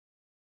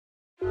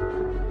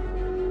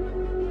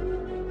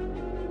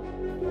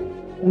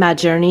My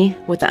journey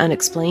with the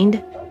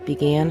unexplained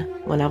began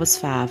when I was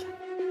 5.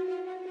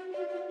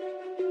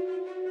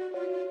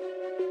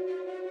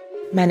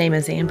 My name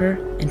is Amber,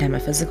 and I'm a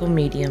physical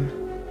medium.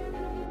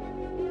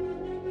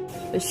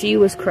 She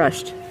was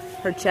crushed,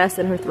 her chest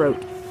and her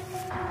throat,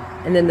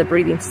 and then the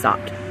breathing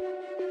stopped.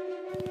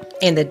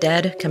 And the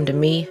dead come to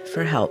me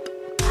for help.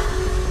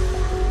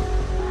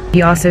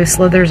 He also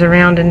slithers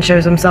around and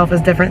shows himself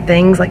as different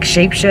things, like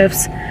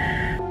shapeshifts.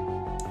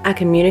 I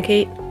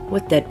communicate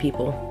with dead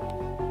people.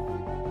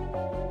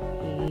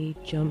 He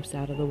jumps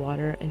out of the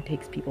water and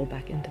takes people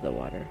back into the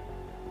water.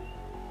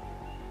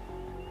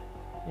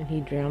 And he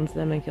drowns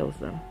them and kills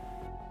them.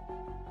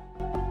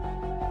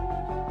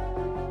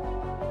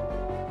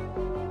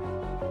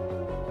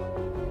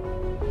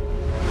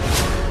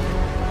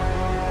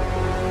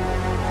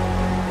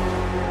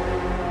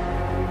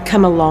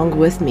 Come along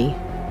with me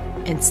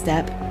and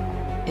step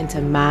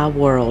into my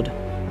world.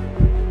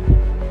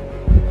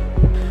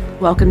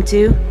 Welcome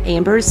to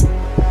Amber's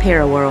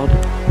Paraworld.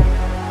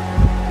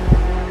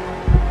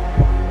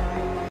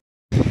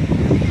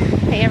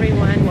 Hey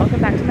everyone, welcome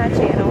back to my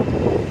channel.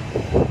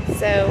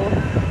 So,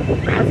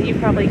 as you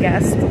probably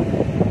guessed,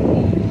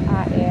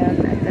 I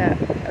am at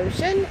the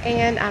ocean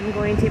and I'm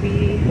going to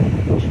be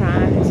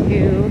trying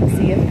to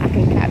see if I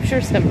can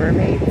capture some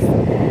mermaids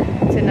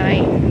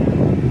tonight,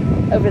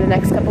 over the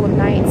next couple of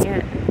nights.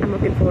 And I'm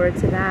looking forward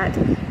to that.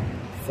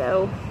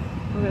 So,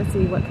 we're going to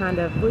see what kind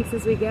of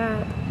voices we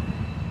get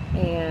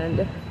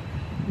and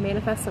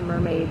manifest some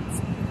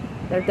mermaids.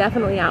 They're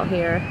definitely out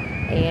here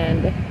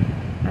and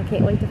I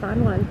can't wait to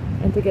find one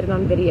and to get it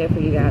on video for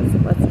you guys.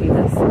 Let's do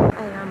this.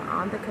 I am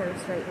on the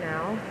coast right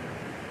now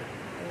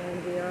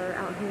and we are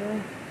out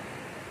here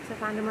to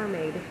find a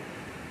mermaid.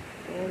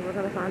 And we're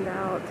going to find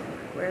out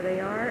where they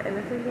are and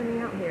if there's any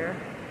out here.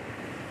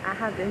 I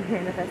have been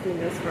manifesting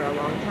this for a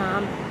long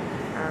time.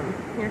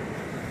 Here,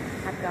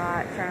 I've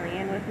got Charlie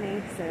Ann with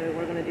me, so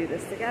we're going to do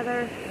this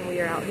together. And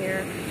we are out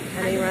here.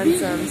 I may run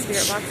some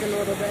spirit box in a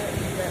little bit,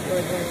 but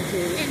we're going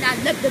to... And I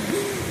love the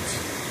beach.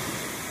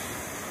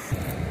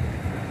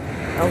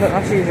 I'll put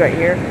my shoes right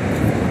here.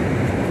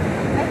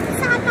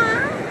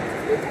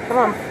 Come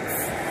on.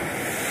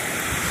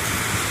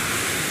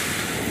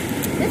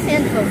 This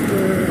hand feels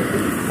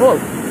good. Whoa.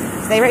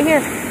 Stay right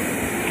here.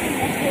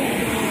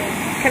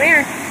 Come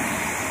here.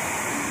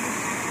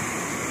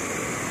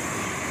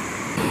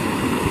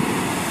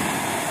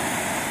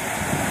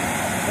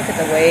 Look at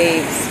the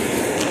waves.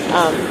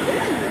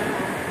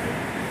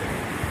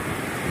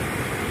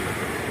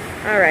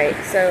 Alright,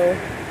 so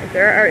if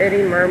there are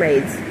any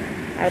mermaids,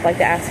 I would like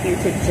to ask you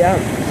to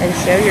jump and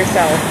show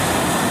yourself.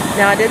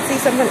 Now, I did see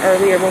something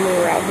earlier when we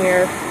were out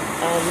here.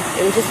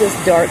 It was just this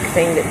dark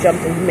thing that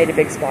jumped and made a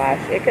big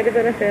splash. It could have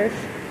been a fish.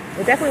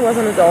 It definitely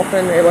wasn't a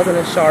dolphin. It wasn't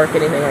a shark,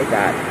 anything like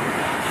that.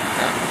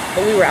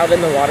 But we were out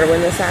in the water when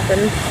this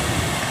happened.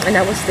 And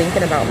I was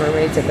thinking about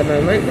mermaids at the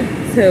moment.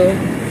 So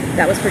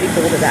that was pretty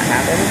cool that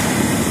happened.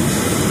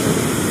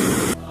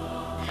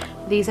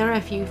 These are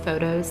a few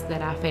photos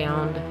that I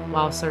found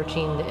while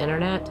searching the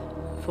internet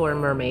for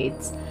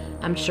mermaids.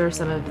 I'm sure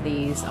some of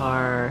these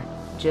are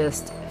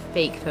just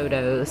fake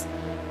photos,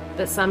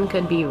 but some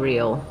could be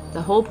real.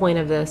 The whole point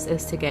of this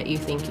is to get you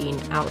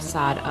thinking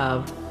outside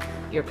of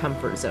your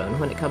comfort zone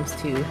when it comes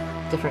to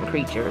different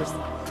creatures.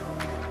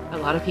 A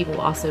lot of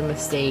people also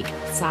mistake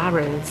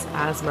sirens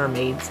as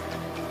mermaids.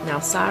 Now,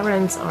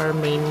 sirens are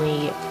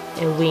mainly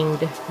a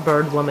winged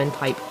bird woman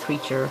type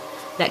creature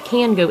that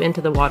can go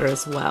into the water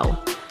as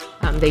well.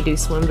 They do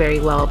swim very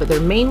well, but they're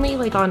mainly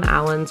like on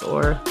islands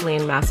or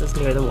land masses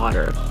near the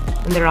water.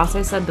 And they're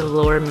also said to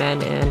lure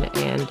men in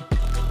and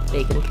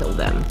they can kill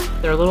them.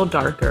 They're a little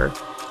darker.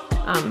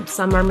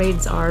 Some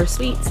mermaids are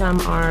sweet,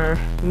 some are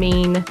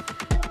mean.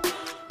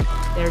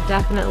 They're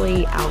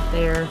definitely out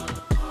there.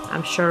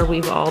 I'm sure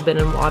we've all been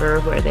in water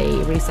where they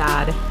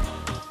reside.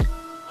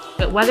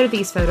 But whether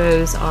these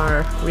photos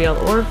are real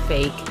or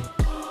fake,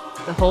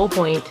 the whole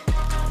point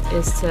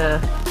is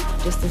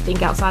just to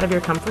think outside of your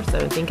comfort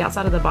zone, think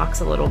outside of the box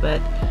a little bit.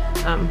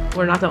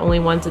 We're not the only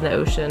ones in the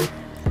ocean.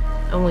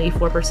 Only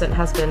 4%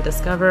 has been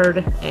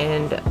discovered,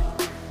 and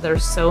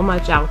there's so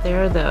much out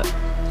there that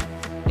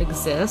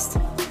exists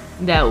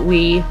that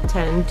we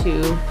tend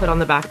to put on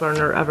the back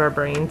burner of our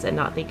brains and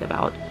not think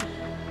about.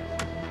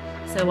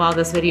 So while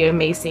this video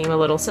may seem a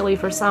little silly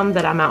for some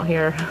that I'm out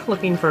here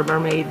looking for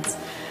mermaids,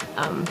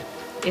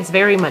 it's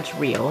very much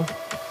real.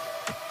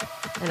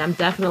 And I'm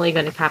definitely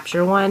going to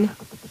capture one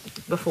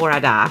before I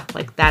die.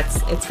 Like,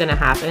 it's going to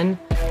happen.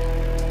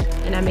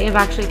 And I may have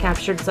actually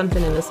captured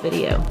something in this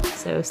video.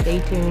 So stay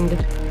tuned.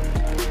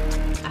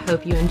 I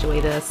hope you enjoy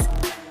this.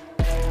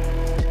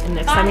 And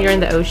next time you're in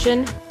the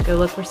ocean, go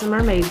look for some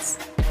mermaids.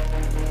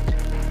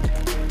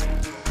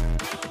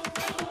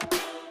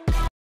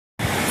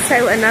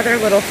 So another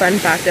little fun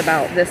fact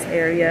about this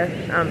area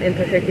in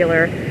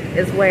particular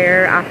is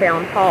where I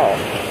found Paul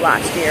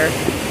last year.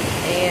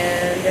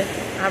 And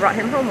I brought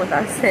him home with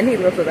us, and he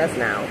lives with us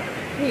now.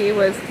 He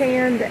was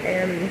tanned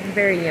and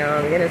very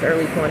young, in his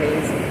early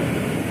 20s.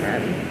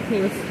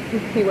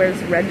 He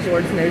wears red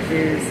shorts, no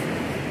shoes,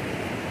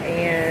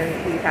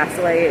 and he passed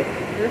away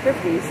in the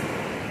 50s.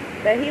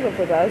 But he lived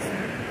with us.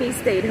 He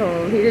stayed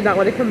home. He did not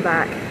want to come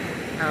back.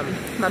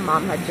 My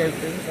mom had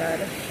joked and said,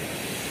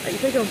 "Are you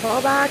thinking of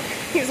fall back?"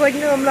 He's like,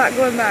 "No, I'm not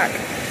going back."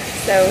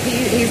 So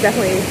he's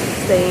definitely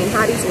staying.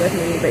 Hattie's with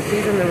me, but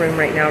she's in the room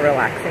right now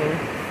relaxing.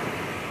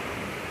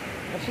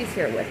 Well, she's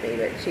here with me,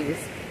 but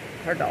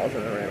her doll's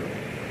in the room.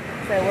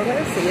 So we're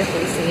going to see if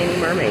we see any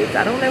mermaids.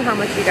 I don't know how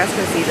much you guys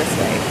can see this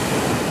way.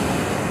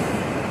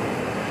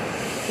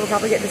 We'll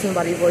probably get to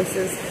somebody's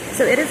voices.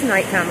 So it is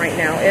nighttime right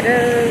now. It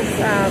is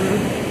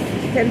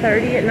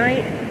 10:30 at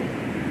night.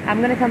 I'm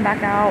going to come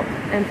back out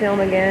and film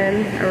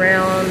again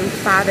around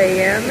 5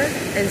 a.m.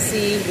 and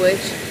see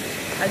which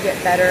I get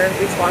better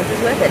responses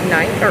with at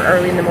night or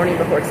early in the morning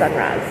before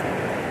sunrise.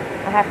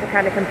 I have to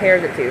kind of compare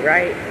the two,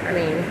 right? I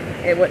mean,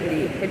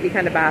 it'd be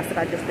kind of biased if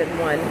I just did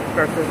one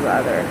versus the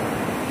other.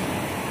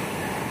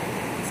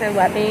 So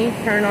let me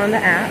turn on the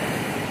app,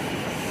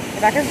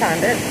 if I can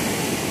find it.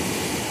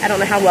 I don't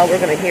know how well we're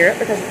going to hear it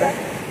because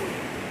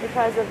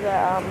of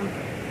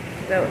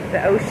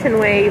the ocean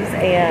waves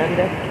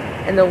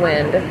and the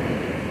wind.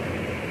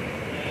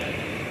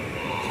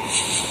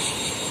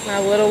 My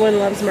little one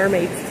loves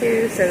mermaids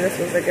too, so this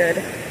was a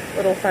good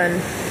little fun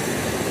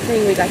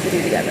thing we got to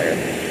do together.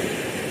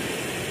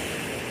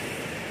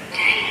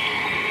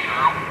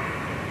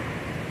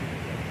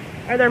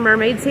 Are there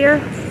mermaids here?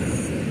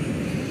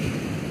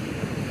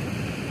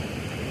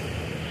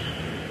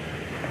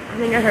 I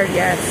think I heard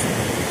yes.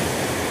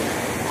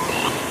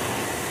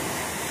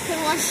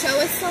 Can one show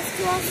itself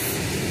to us?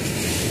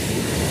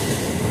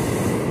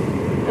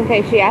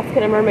 Okay, she asked,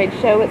 can a mermaid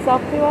show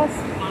itself to us?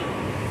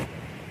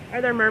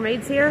 Are there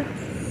mermaids here?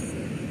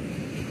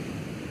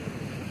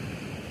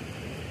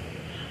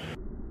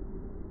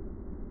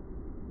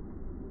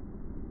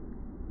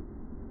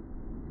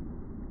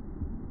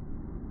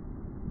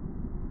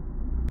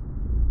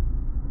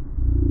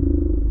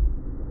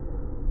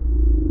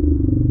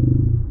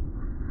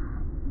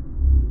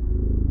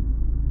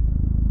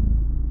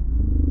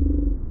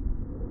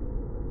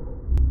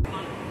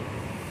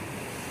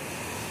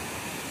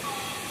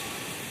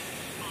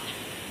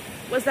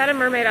 Was that a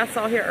mermaid I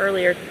saw here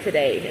earlier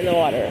today in the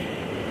water?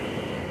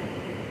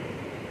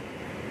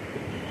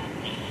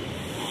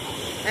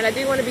 And I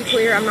do want to be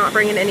clear, I'm not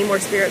bringing any more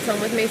spirits home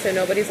with me, so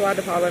nobody's allowed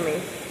to follow me. I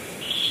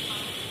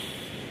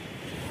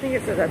think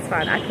it says that's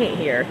fine. I can't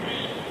hear.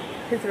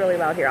 It's really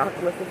loud here. I'll have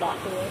to listen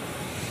back to it.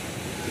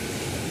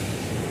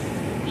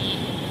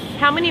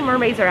 How many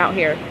mermaids are out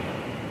here?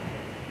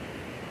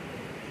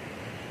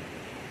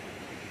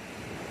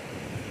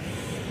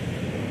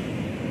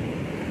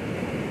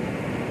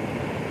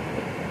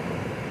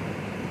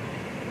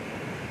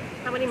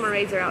 How many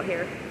mermaids are out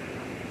here?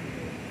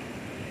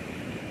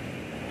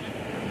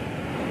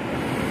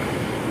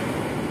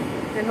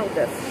 Then hold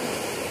this.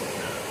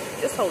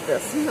 Just hold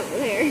this.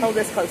 There. Hold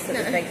this close to me.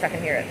 Thanks, I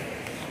can hear it.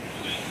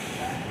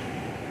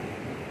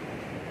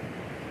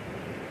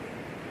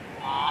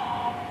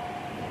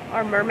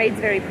 Are mermaids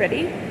very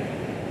pretty? I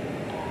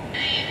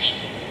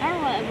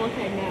don't know what everyone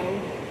said no.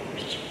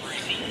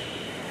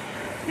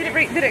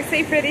 Did it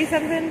say pretty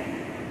something?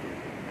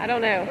 I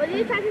don't know. What are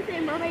you trying to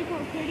say? Mermaids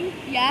aren't pretty?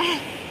 Yeah.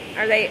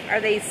 Are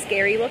they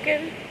scary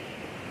looking?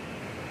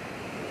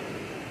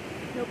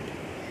 Nope.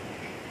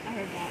 I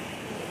heard that.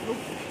 Nope.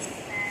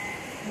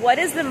 What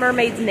is the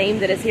mermaid's name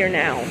that is here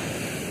now? You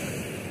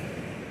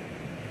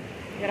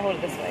gotta hold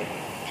it this way.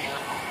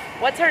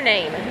 What's her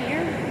name?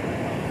 Here?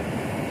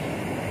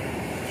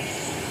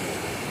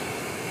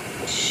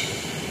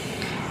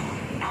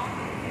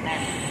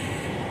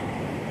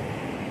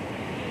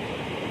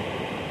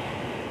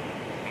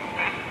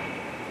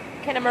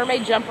 Can a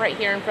mermaid jump right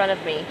here in front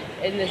of me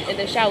in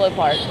the shallow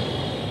part?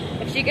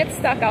 If she gets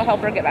stuck, I'll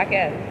help her get back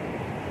in.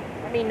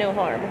 I mean, no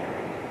harm.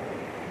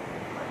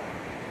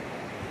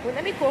 Wouldn't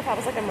that be cool if I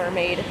was like a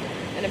mermaid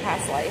in a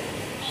past life?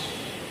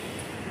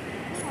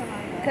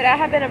 Could I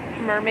have been a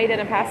mermaid in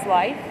a past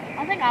life?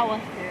 I think I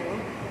was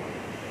too.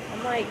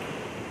 I'm like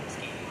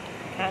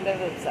kind of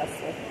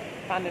obsessed with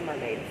finding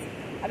mermaids.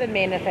 I've been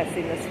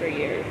manifesting this for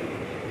years.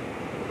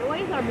 The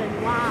waves have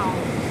been wild.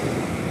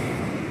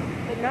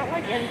 But not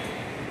like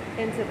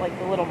into like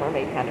the Little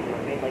Mermaid kind of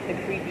mermaid, like the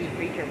creepy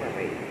creature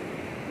mermaid.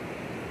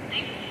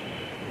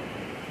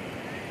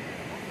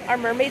 Are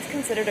mermaids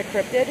considered a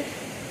cryptid?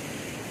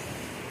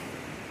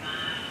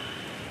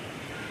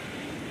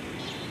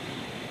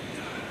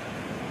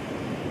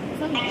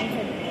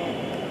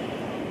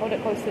 Hold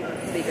it close to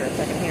the speaker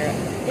so I can hear it.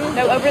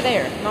 No, over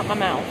there, not my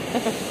mouth.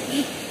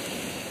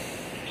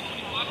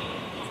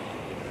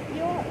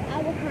 Your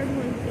avocado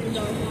one is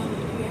dark.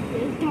 Yes,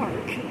 it's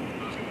dark.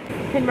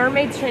 Can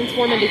mermaids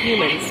transform into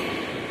humans?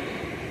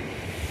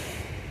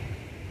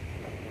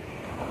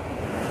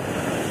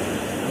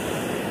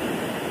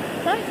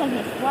 That's like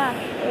a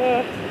splash.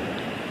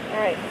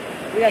 Alright,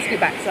 we gotta scoot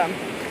back some.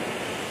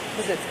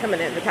 Because it's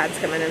coming in, the tide's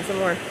coming in some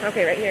more.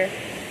 Okay, right here.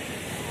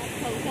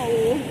 So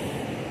cold.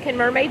 Can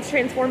mermaids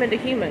transform into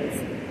humans?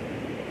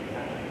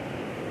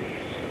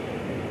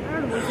 I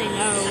don't want to say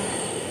no.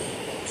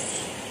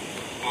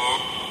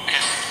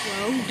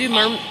 Well,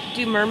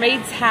 Do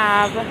mermaids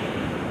have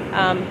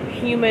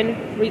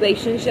human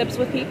relationships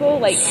with people?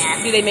 Like,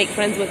 do they make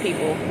friends with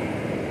people?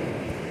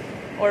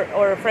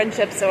 Or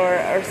friendships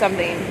or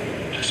something?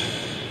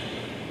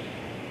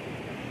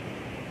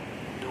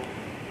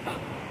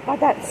 Oh,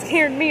 that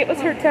scared me. It was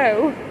her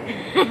toe.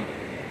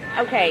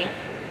 Okay.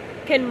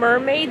 Can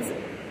mermaids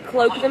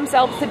cloak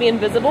themselves to be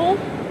invisible?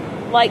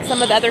 Like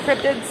some of the other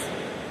cryptids?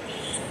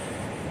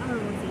 I don't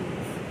know what's in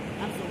this.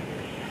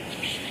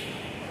 Absolutely.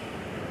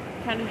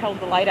 Kind of hold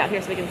the light out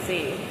here so we can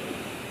see.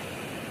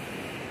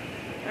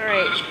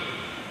 Alright.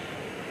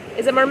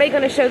 Is a mermaid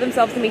going to show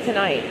themselves to me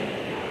tonight?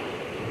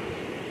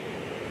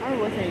 I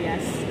would say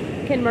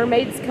yes. Can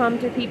mermaids come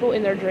to people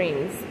in their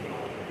dreams?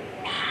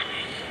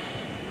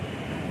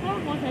 I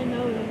don't want to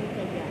know when you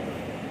say yes.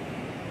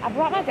 I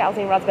brought my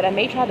dowsing rods, but I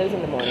may try those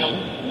in the morning.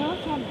 No,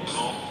 it's not that.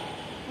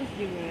 Let's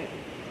do it.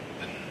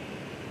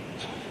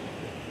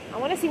 I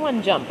want to see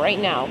one jump right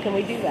now. Can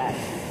we do that?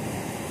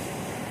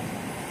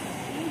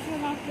 Can you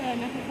turn off the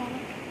necklace on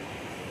it?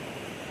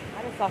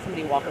 I just saw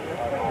somebody walking.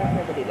 There's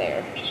nobody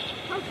there.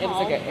 It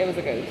was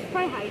a ghost.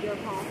 Probably hide your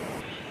paw.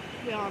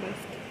 To be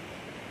honest.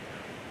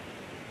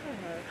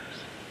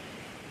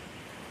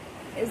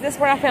 Is this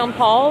where I found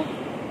Paul?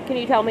 Can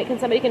you tell me? Can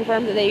somebody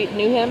confirm that they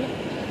knew him?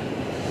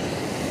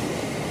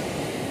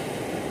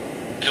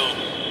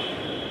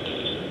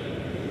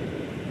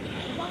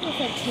 I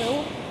said two.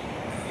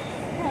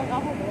 Yeah,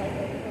 I'll hold it right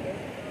there.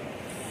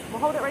 We'll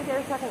hold it right there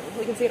a second.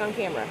 We can see it on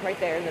camera. Right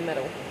there in the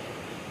middle.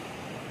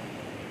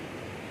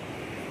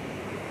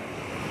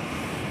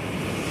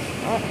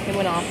 Oh, it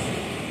went off.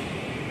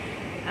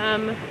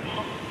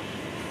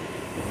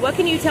 What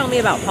can you tell me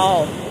about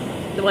Paul?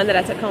 The one that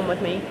I took home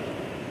with me?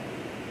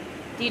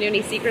 Do you know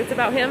any secrets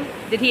about him?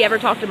 Did he ever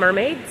talk to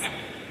mermaids?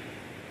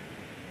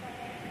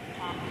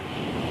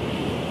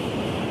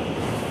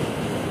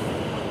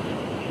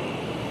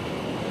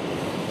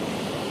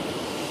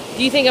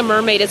 Do you think a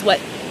mermaid is what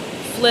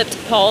flipped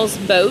Paul's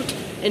boat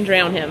and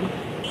drowned him?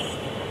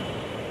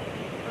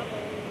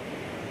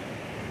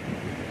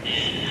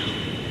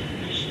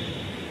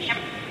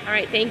 All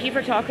right, thank you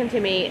for talking to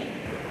me.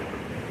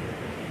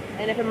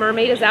 And if a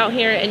mermaid is out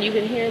here and you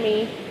can hear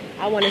me,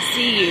 I want to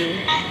see you.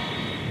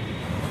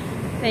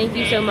 Thank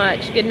you so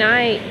much. Good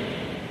night.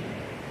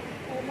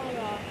 Oh my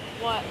gosh.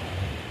 What?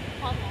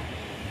 Papa.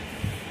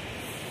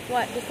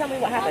 What? Just tell me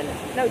what happened.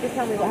 No, just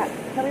tell me what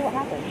happened. Tell me what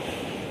happened.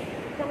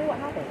 Tell me what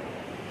happened.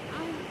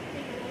 I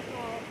think I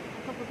saw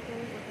a couple of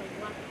things with a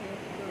black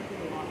pants going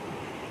through the water.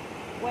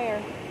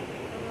 Where?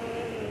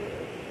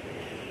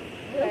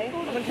 Okay.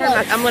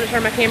 I'm gonna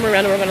turn my camera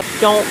around and we're gonna.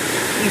 Don't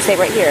you stay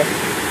right here.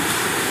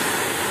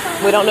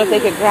 We don't know if they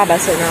could grab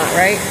us or not,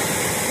 right?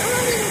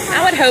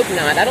 I would hope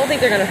not. I don't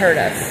think they're gonna hurt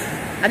us.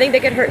 I think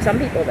they could hurt some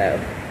people though.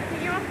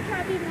 Can y'all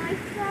try to be nice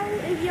though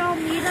if y'all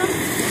meet them?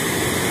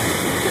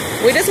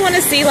 We just want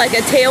to see like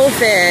a tail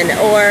fin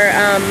or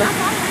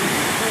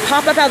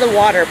pop up out of the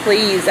water,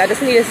 please. I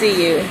just need to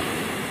see you.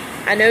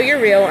 I know you're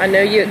real. I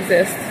know you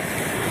exist.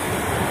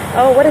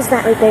 Oh, what is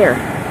that right there?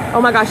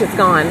 Oh my gosh, it's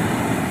gone.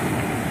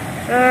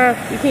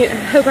 You can't. I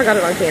hope I got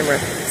it on camera.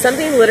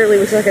 Something literally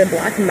was like a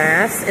black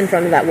mass in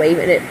front of that wave,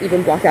 and it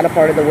even blocked out a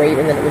part of the wave,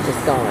 and then it was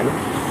just gone.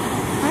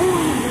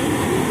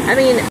 I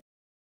mean,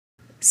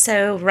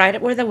 so right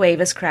at where the wave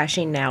is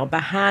crashing now,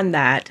 behind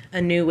that,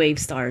 a new wave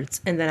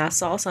starts, and then I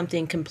saw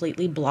something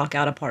completely block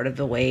out a part of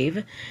the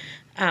wave.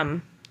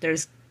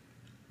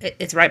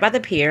 It's right by the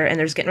pier, and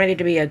there's getting ready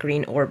to be a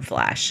green orb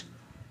flash.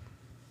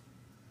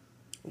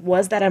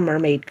 Was that a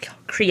mermaid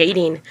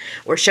creating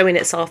or showing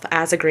itself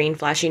as a green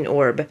flashing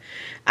orb?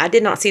 I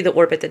did not see the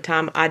orb at the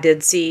time. I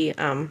did see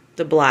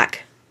the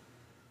black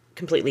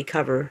completely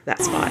cover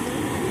that spot.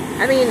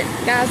 I mean,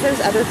 guys,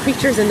 there's other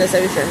creatures in this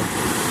ocean.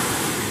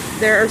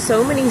 There are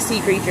so many sea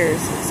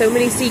creatures, so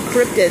many sea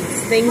cryptids,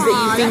 things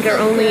that you think are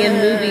only in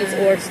movies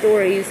or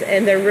stories,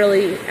 and they're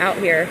really out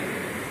here.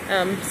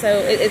 So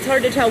it's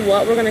hard to tell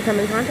what we're going to come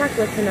in contact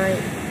with tonight.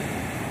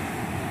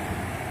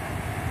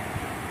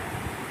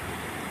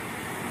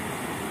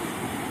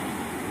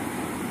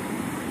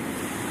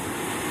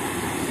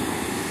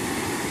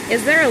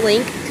 Is there a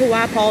link to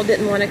why Paul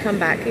didn't want to come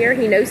back here?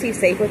 He knows he's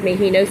safe with me.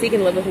 He knows he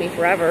can live with me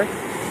forever.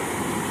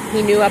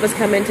 He knew I was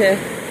coming to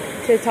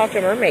talk to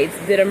mermaids.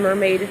 Did a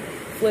mermaid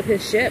flip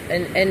his ship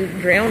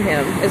and drown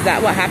him? Is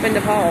that what happened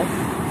to Paul?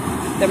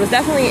 There was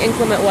definitely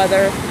inclement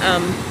weather,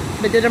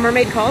 but did a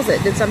mermaid cause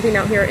it? Did something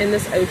out here in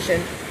this ocean,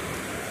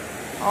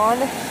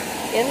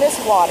 in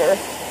this water,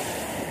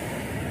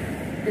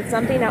 did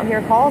something out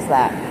here cause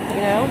that?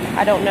 You know,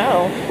 I don't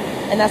know.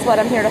 And that's what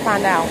I'm here to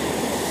find out.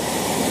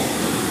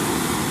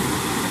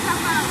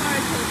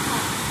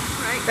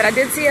 But I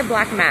did see a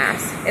black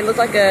mass. It looked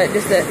like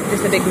just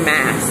a big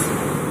mass.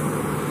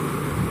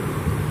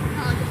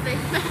 Oh, like a big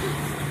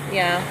mass?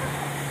 Yeah.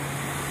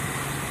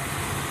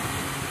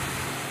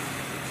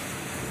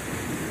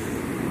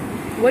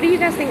 What do you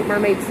guys think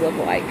mermaids look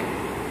like?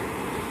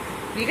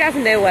 You guys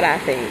know what I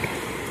think.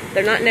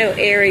 They're not no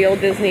Ariel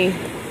Disney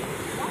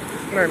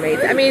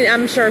mermaids. I mean,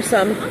 I'm sure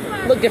some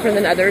look different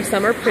than others.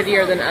 Some are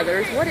prettier than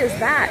others. What is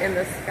that in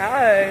the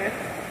sky?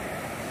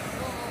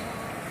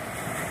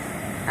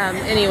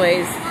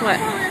 Anyways, what?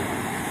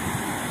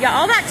 Yeah,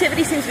 all the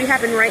activity seems to be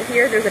happening right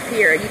here. There's a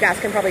pier. You guys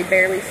can probably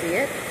barely see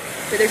it.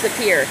 But there's a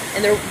pier,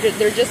 and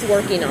they're just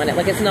working on it.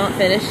 Like, it's not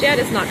finished yet.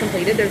 It's not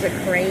completed. There's a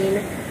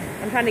crane.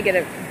 I'm trying to get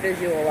a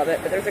visual of it,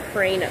 but there's a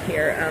crane up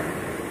here.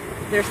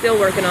 They're still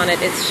working on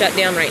it. It's shut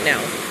down right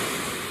now.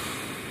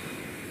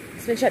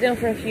 It's been shut down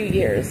for a few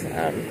years,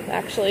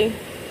 actually.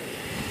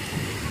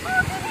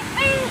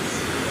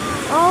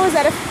 Oh, is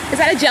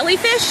that a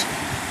jellyfish?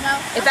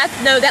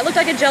 No. That looked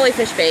like a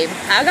jellyfish, babe.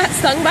 I got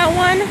stung by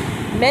one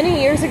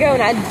many years ago,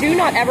 and I do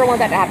not ever want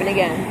that to happen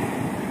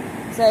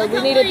again. So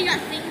we need to.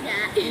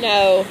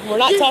 No, we're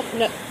not talking.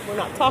 No, we're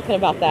not talking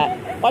about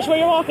that. Watch where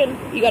you're walking.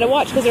 You got to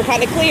watch because they're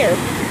kind of clear.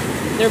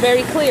 They're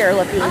very clear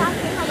looking.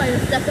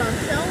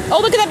 Oh,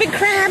 look at that big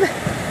crab.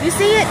 You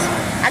see it?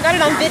 I got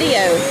it on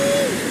video.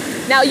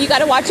 Now you got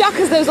to watch out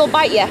because those will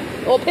bite you.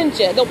 They'll pinch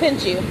you. They'll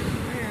pinch you.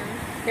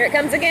 Here it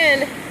comes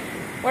again.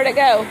 Where'd it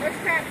go? Where's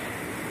the crab?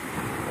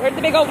 Where'd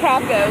the big old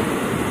crab go?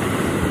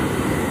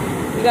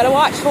 You got to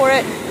watch for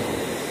it.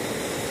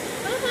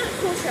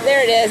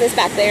 There it is. It's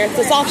back there. It's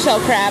a soft shell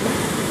crab.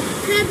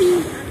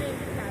 Crabby.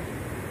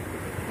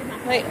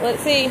 Wait,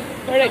 let's see.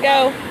 Where'd it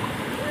go?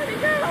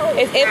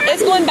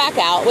 It's going back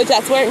out, which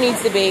that's where it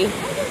needs to be,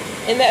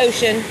 in the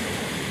ocean.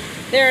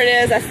 There it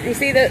is. You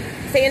see the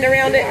sand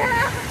around it?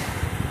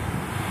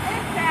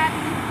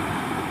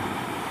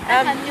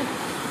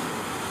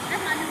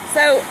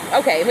 So,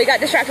 okay, we got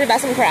distracted by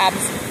some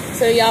crabs.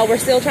 So, y'all, we're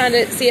still trying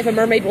to see if a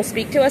mermaid will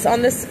speak to us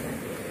on this,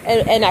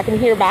 and I can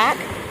hear back,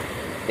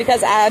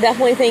 because I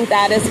definitely think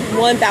that is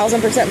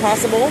 1,000%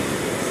 possible.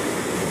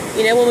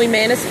 You know, when we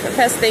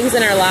manifest things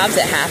in our lives,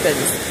 it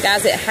happens.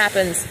 Guys, it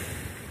happens.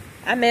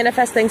 I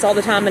manifest things all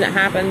the time, and it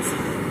happens.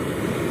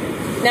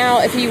 Now,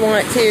 if you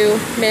want to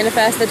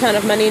manifest a ton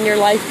of money in your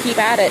life, keep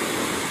at it.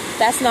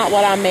 That's not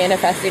what I'm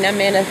manifesting. I'm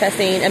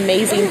manifesting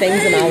amazing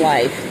things in my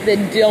life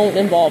that don't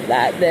involve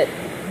that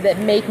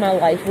make my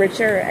life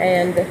richer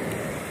and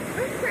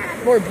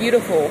more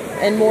beautiful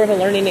and more of a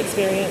learning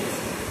experience.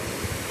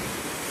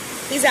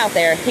 He's out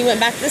there. He went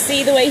back to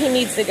sea the way he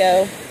needs to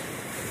go.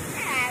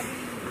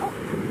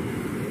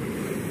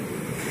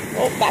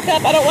 Oh, back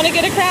up. I don't want to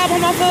get a crab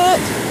on my foot.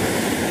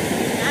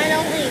 I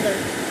don't either.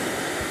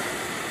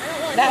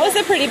 That was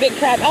a pretty big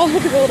crab. Oh,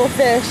 look at the little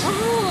fish.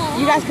 Oh.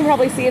 You guys can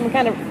probably see him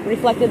kind of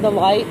reflected the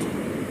light.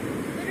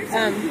 They're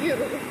so cute.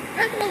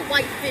 Like little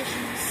white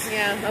fishies.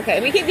 Yeah,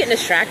 okay. We keep getting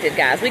distracted,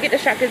 guys. We get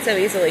distracted so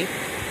easily.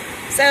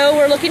 So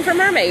we're looking for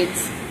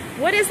mermaids.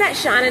 What is that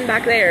shining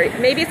back there?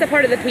 Maybe it's a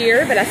part of the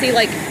pier, but I see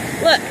like,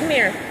 look, come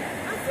here.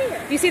 I see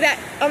it. Do you see that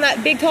on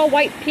that big tall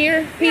white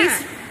pier piece?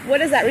 Yeah.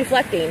 What is that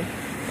reflecting?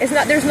 It's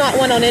not. There's not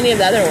one on any of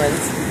the other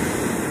ones.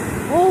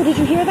 Oh, did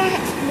you hear that?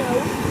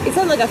 No. It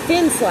sounded like a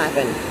fin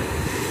slapping.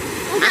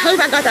 Oh, I hope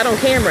I got that on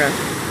camera.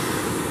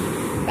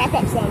 Back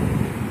up some.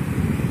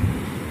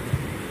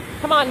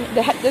 Come on,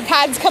 the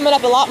tide's coming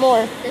up a lot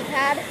more. The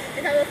tide?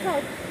 Is that what it's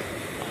called?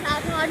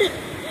 Tide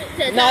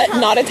pod?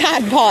 Not a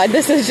tide pod.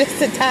 This is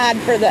just a tide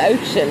for the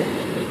ocean.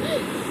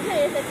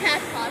 Hey, it's a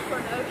tide pod for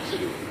the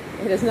ocean.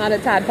 It is not a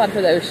tide pod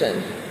for the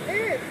ocean.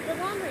 There is. The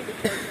long range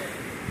is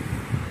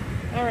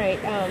All right,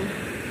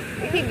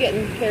 we keep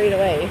getting carried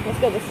away. Let's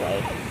go this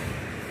way.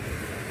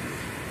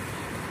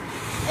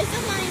 It's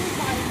a line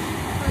by.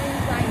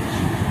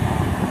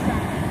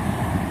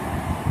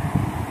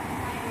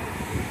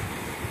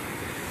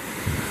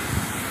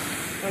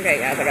 Okay,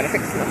 guys, I gotta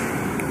fix my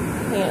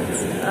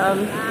pants.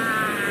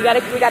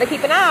 We gotta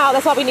keep an eye out.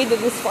 That's why we needed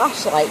this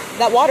flashlight.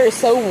 That water is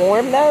so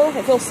warm, though.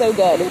 It feels so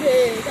good. It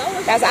is.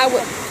 Guys,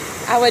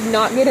 I would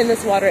not get in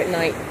this water at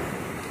night.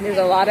 There's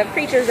a lot of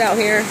creatures out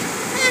here.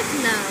 Heck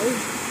no.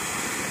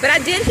 But I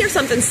did hear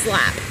something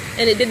slap,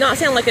 and it did not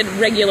sound like a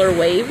regular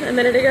wave a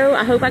minute ago.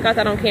 I hope I got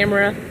that on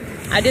camera.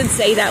 I did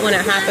say that when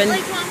it happened.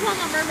 Like when I'm talking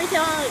about mermaid,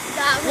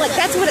 like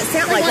that's what it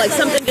sounded like. Like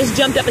something just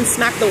jumped up and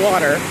smacked the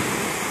water.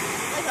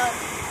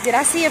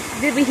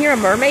 Did we hear a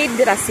mermaid?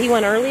 Did I see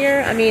one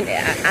earlier? I mean,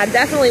 I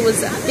definitely was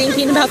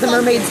thinking about the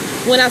mermaids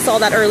when I saw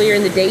that earlier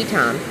in the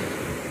daytime.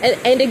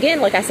 And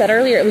again, like I said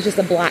earlier, it was just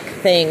a black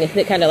thing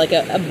that kind of like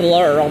a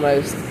blur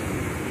almost.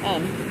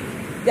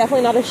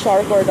 Definitely not a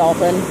shark or a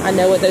dolphin. I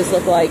know what those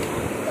look like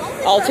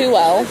all too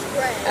well.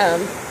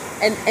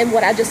 And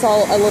what I just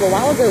saw a little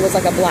while ago was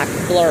like a black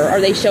blur. Are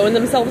they showing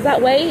themselves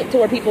that way to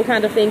where people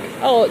kind of think,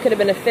 oh, it could have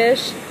been a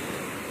fish?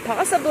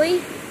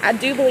 Possibly. I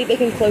do believe they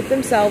can cloak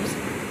themselves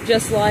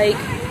just like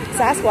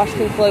Sasquatch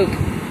can cloak,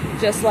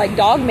 just like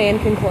Dogman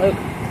can cloak,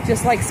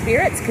 just like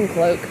spirits can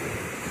cloak.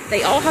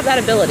 They all have that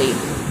ability.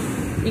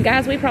 You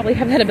guys, we probably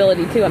have that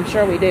ability too. I'm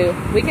sure we do.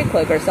 We can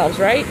cloak ourselves,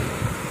 right?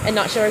 And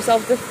not show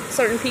ourselves to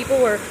certain people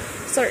or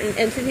certain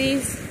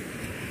entities.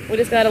 We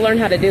just got to learn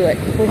how to do it.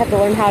 We have to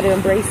learn how to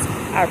embrace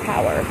our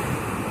power.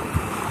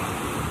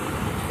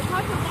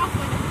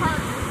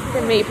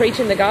 And me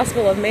preaching the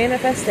gospel of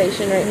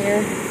manifestation right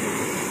here.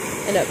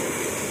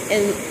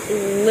 And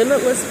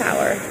limitless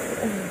power.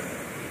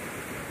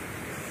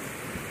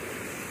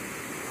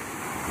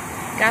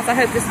 Guys, I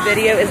hope this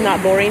video is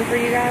not boring for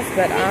you guys,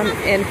 but I'm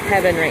in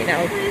heaven right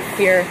now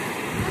here.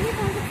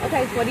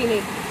 Okay, what do you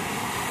need?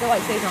 The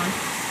light stays on.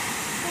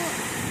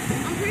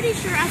 I'm pretty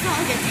sure I saw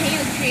like a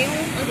tail,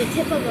 or the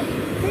tip of a,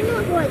 they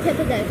know what the tip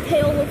of the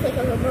tail looks like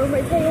a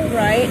mermaid tail.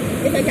 Right.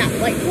 It's like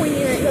that, like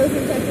pointy, and it goes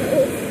into like a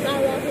little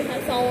skywalker.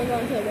 I saw one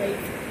going to the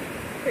waves.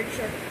 Pretty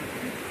sure.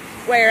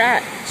 Where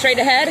at? Straight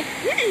ahead?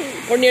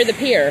 Yes. Or near the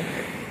pier?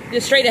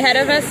 Just straight ahead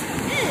of us?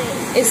 Yes.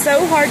 It's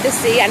so hard to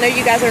see. I know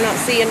you guys are not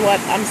seeing what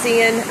I'm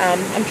seeing.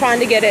 I'm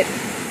trying to get it.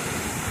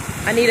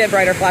 I need a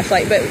brighter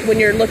flashlight, but when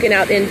you're looking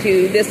out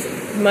into this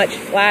much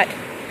flat,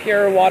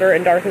 pure water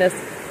and darkness,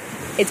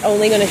 it's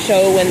only going to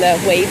show when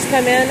the waves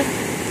come in,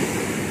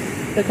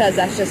 because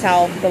that's just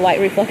how the light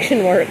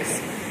reflection works.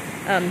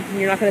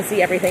 You're not going to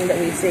see everything that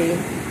we see.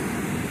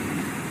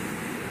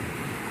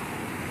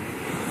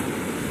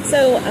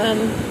 So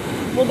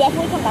we'll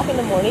definitely come back in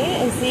the morning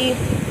and see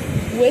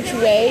which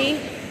way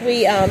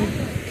we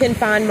can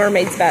find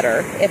mermaids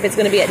better. If it's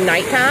going to be at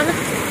nighttime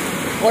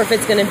or if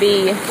it's going to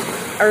be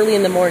early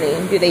in the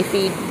morning. Do they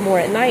feed more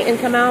at night and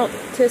come out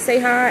to say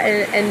hi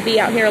and be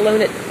out here alone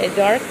at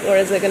dark? Or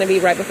is it going to be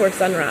right before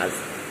sunrise?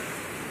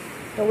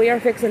 Well, we are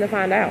fixing to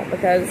find out,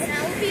 because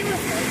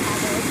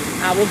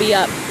I will be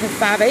up at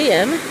 5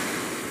 a.m.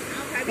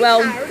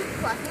 Well,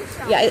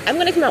 yeah, I'm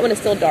going to come out when it's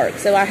still dark,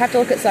 so I have to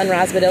look at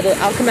sunrise, but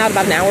I'll come out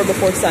about an hour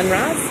before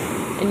sunrise,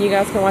 and you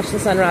guys can watch the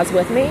sunrise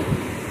with me.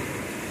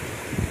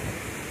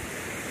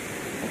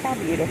 Look how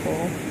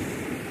beautiful.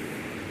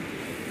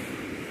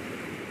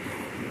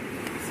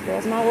 This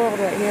girl's my world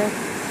right here.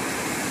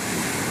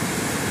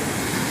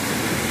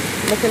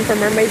 Looking for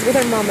mermaids with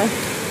her mama.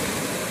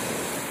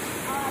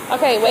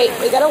 Okay, wait,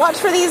 we gotta watch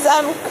for these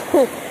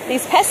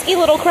these pesky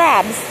little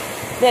crabs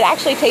that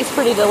actually taste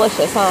pretty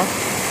delicious, huh?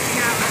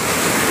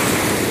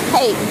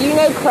 Hey, do you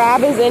know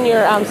crab is in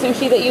your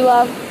sushi that you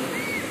love?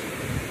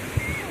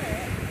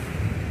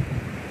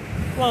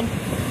 Come on.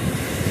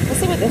 Let's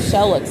see what this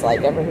shell looks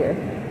like over here.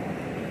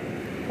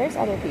 There's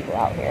other people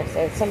out here,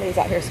 so somebody's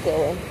out here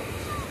schooling.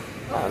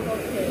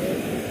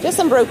 Just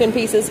some broken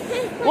pieces.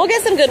 We'll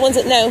get some good ones.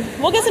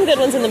 We'll get some good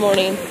ones in the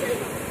morning.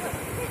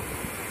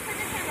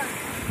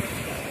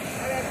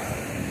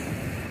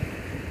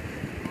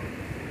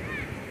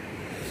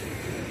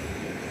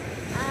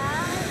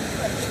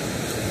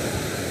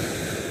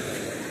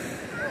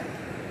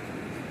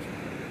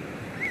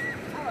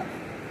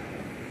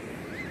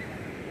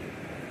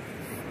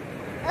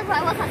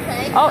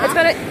 Oh,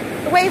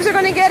 the waves are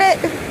gonna get it.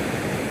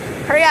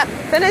 Hurry up,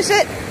 finish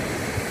it.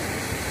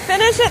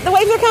 Finish it, the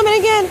waves are coming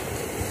again.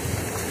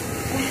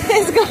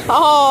 It's go.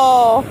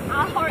 Oh.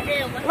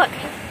 Look,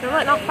 they're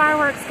letting off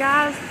fireworks,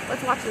 guys.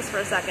 Let's watch this for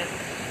a second.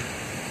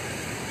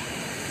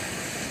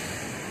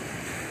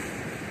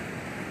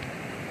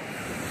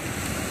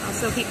 I'll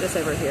still keep this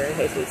over here in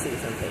case we see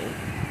something.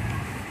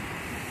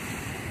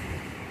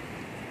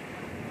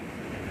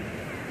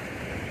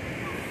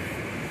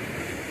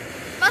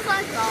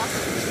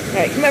 All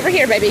right, come over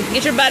here, baby.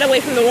 Get your butt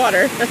away from the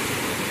water. Hey,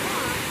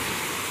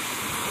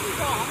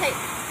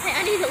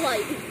 I need a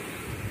light.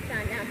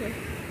 Down here.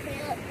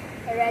 Okay, look.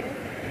 Are you ready?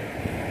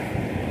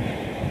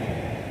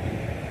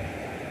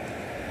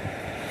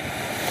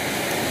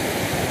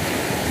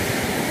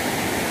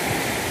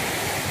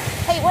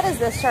 Hey, what is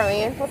this,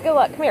 Charlene? Let's go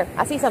look. Come here.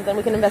 I see something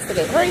we can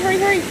investigate. Hurry, hurry,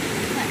 hurry.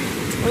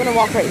 We're gonna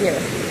walk right here.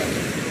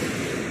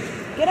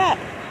 Get up.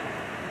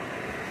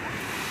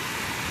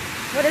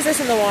 What is this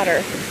in the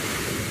water?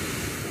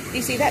 Do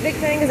you see that big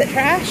thing? Is it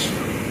trash?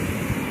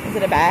 Is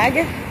it a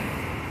bag?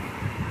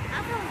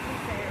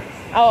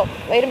 Oh,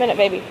 wait a minute,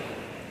 baby.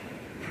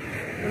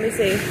 Let me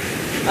see.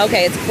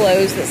 Okay, it's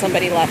clothes that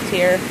somebody left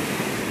here.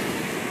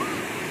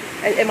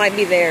 It might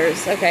be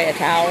theirs. Okay, a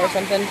towel or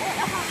something.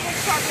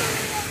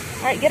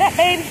 All right, get up,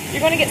 babe. You're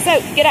going to get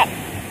soaked. Get up.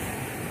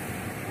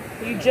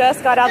 You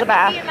just got out of the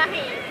bath.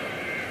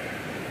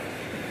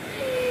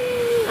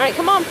 All right,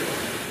 come on.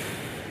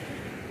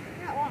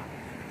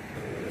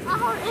 I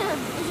heart M.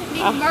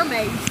 Is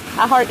mermaids.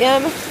 I heart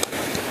M.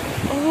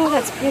 Oh,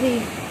 that's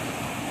pretty.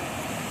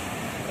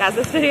 Guys,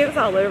 this video is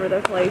all over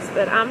the place,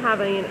 but I'm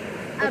having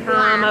the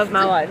time of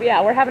my life.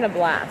 Yeah, we're having a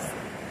blast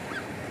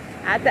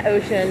at the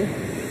ocean,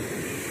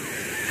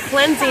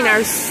 cleansing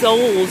our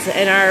souls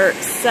and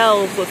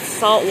ourselves with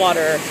salt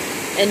water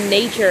and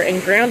nature,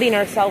 and grounding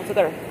ourselves with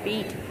our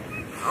feet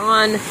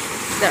on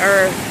the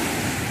earth,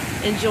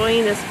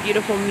 enjoying this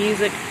beautiful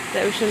music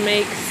the ocean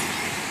makes.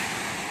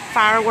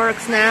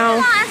 Fireworks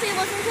now.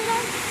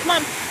 Come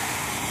on,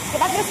 go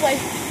back this way.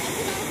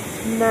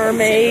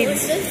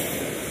 Mermaids.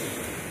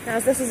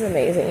 Guys, this is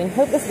amazing.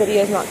 Hope this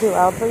video is not too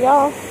loud for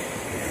y'all.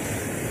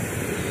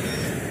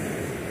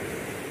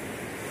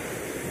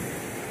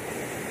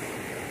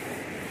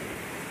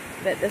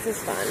 But this is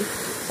fun.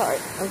 Sorry,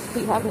 I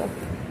keep having to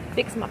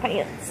fix my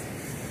pants.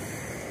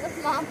 Look,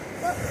 Mom.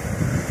 Look.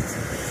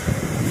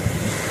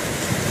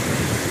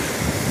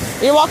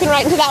 You're walking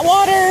right into that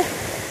water.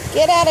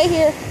 Get out of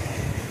here.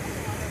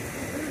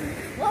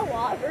 What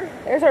water?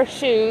 There's our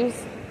shoes.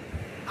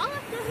 Oh,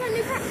 look, there's my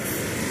new pants.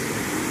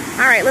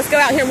 All right, let's go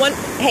out here.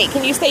 Hey,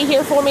 can you stay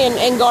here for me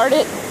and guard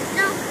it?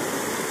 No.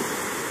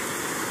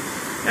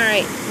 All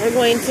right, we're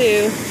going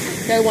to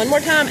go one more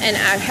time, and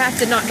I have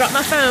to not drop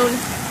my phone.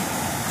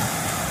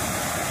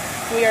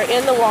 We are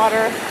in the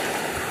water.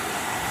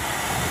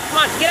 Come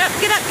on, get up,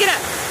 get up, get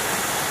up.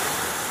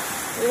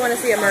 We want to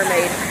see a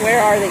mermaid. Where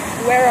are they?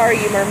 Where are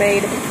you,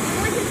 mermaid?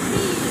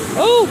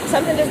 Oh,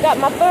 something just got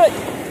my foot.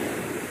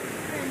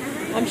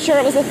 I'm sure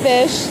it was a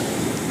fish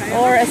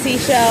or a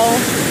seashell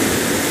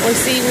or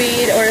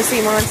seaweed or a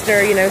sea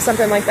monster, you know,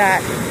 something like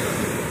that.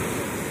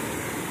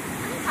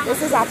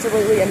 This is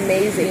absolutely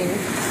amazing.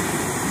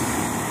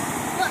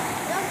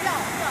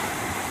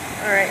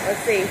 All right,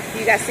 let's see. Do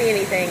you guys see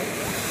anything?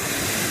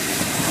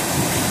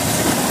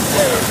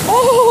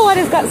 Oh, I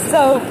just got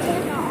soaked.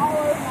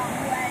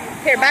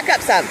 Here, back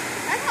up some.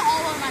 That's not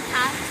all over my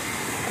top.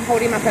 I'm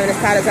holding my phone as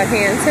tight as I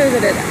can so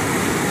that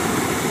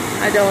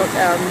I don't,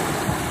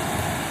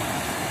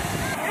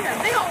 There's a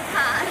big old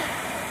tide.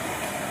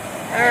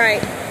 All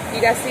right,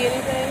 you guys see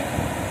anything?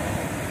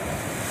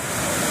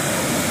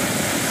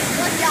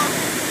 Look, y'all.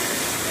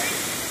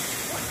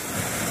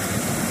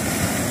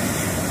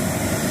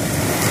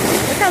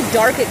 Look how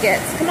dark it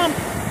gets. Come on.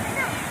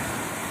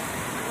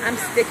 I'm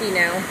sticky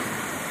now.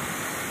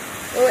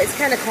 Oh, it's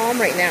kind of calm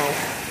right now.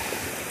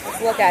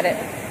 Let's look at it.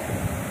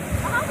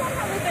 How long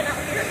have we been out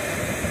here?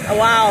 A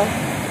while.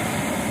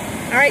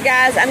 All right,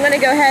 guys, I'm going to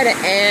go ahead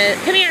and...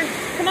 Come here.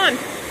 Come on.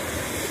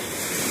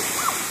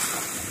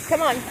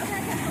 Come on.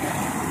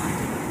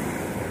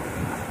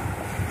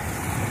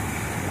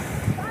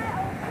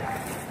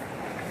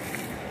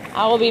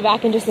 I will be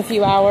back in just a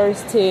few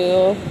hours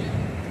to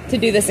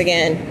do this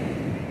again.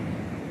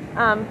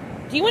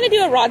 Do you want to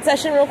do a rod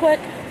session real quick?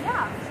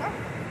 Yeah, sure.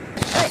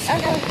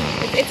 Okay.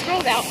 It's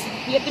rolled out.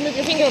 You have to move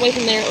your finger away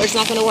from there or it's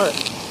not going to work.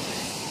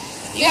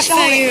 You have to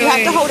hold it. You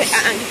have to hold it.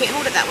 You can't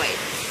hold it that way.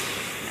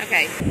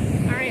 Okay.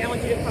 All right, I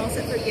want you to cross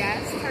it for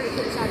yes. Turn it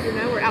to the side you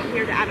know. We're out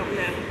here to I don't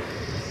know.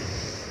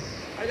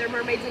 Are there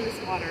mermaids in this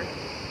water?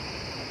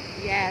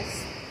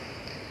 Yes.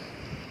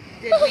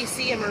 Did we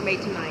see a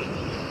mermaid tonight?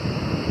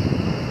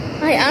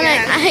 Wait, can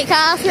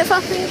I ask you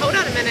something? Hold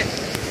on a minute.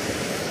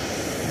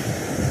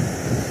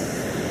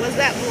 Was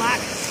that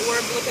black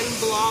orb-looking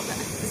blob?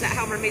 Is that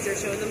how mermaids are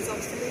showing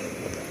themselves to me?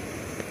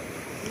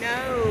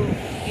 No.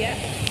 Yep.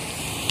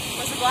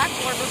 Was the black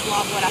orb or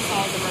blob what I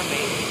saw as a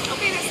mermaid?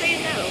 Okay, that's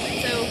saying no.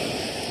 So.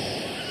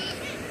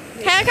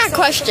 Hey, I got a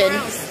question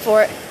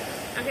for it.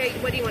 Okay,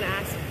 what do you want to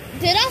ask?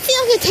 Did I see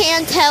like a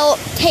tan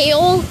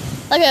tail,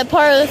 like a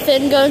part of the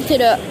fin going to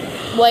the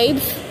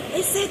waves?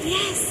 It said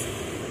yes.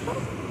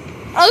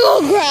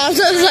 Oh crap, I'm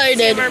so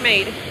excited. A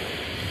mermaid.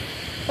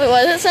 Wait,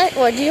 what did it say?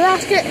 What did you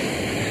ask it?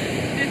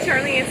 Did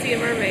Charlie and see a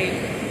mermaid?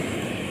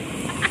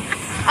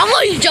 I'm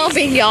always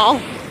jumping,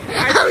 y'all.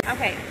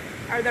 Okay,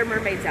 are there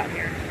mermaids out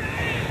here?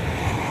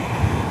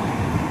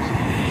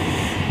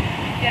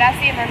 Did I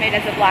see a mermaid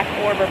as a black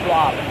orb or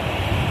blob?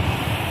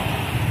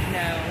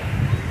 No.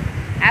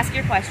 Ask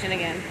your question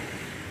again.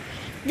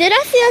 Did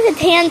I see like a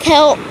tan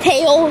tail,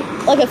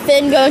 like a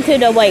fin going to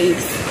the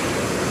waves?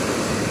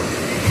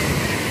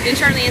 Did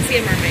Charlie and see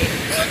a mermaid?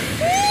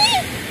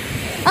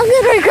 I'm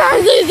gonna cry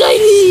so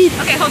excited.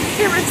 Okay, hold the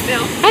camera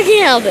still. I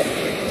can't help it.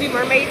 Do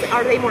mermaids,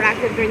 are they more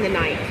active during the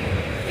night?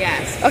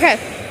 Yes. Okay.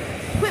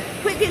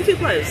 Quit getting too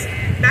close.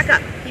 Back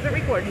up. Keep it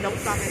recording. Don't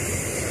stop it.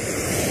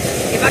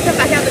 If I come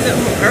back out in the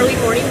early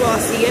morning, will I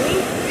see any?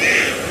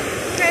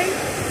 Okay.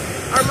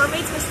 Are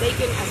mermaids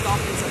mistaken as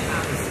dolphins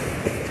sometimes?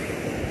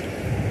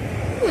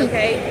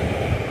 Okay.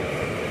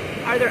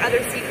 Are there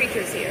other sea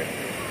creatures here?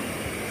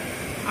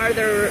 Are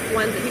there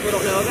ones that people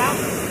don't know about?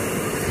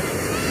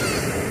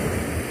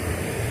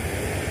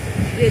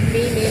 Did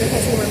me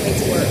manifesting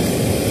mermaids work?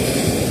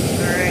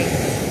 Alright.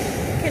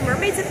 Can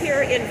mermaids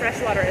appear in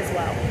freshwater as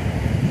well?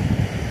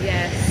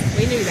 Yes,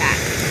 we knew that.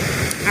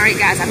 Alright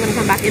guys, I'm going to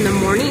come back in the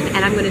morning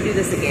and I'm going to do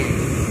this again.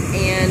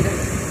 And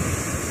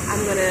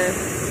I'm going to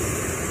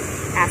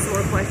ask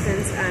more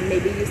questions,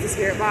 maybe use the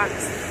spirit box,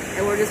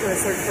 and we're just going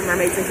to search for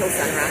mermaids until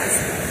sunrise.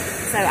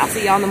 So I'll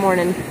see y'all in the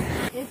morning.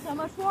 It's so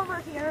much warmer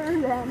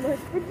here than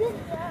West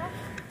Virginia.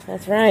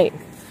 That's right.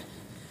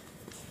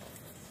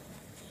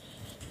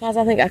 Guys,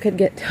 I think I could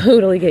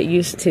totally get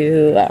used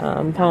to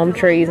palm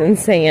trees and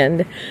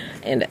sand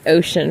and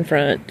ocean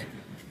front.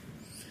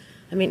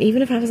 I mean,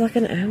 even if I was like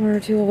an hour or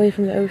two away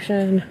from the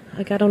ocean,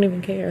 like I don't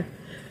even care.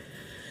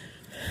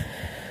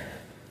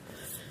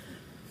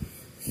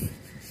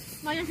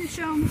 Am I going to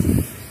show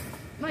them?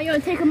 Am I going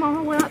to take them all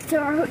the way up to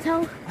our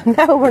hotel?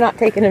 No, we're not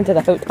taking them to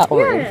the hotel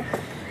room. Yeah.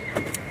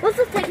 Let's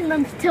just take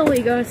them till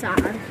we go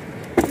inside.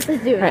 Let's do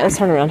it. All right, let's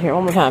turn around here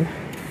one more time.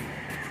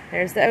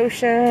 There's the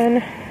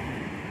ocean.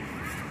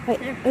 Wait,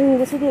 ooh,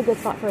 this would be a good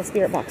spot for a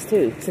spirit box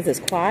too, since it's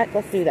quiet.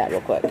 Let's do that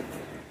real quick.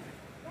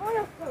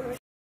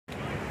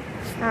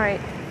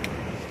 Alright.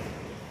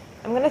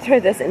 I'm going to throw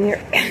this in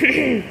here.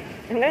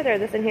 I'm going to throw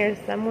this in here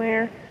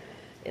somewhere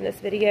in this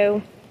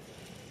video.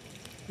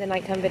 The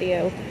nighttime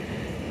video.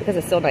 Because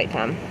it's still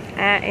nighttime.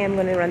 I am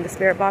going to run the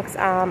spirit box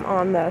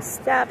on the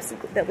steps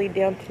that lead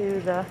down to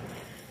the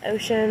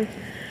ocean.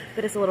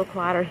 But it's a little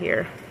quieter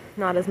here.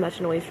 not as much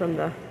noise from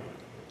the...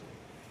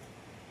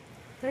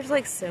 There's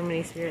like so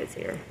many spirits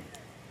here.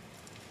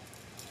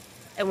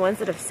 And ones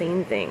that have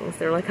seen things.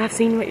 They're like, I've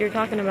seen what you're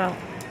talking about.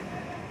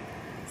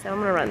 So I'm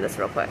gonna run this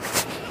real quick.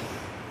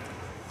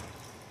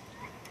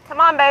 Come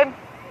on, babe.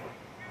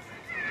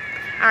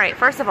 All right,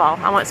 first of all,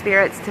 I want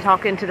spirits to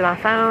talk into my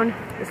phone,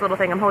 this little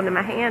thing I'm holding in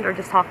my hand, or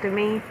just talk to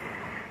me.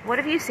 What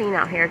have you seen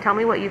out here? Tell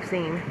me what you've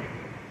seen.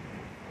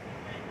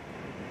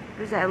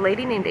 There's a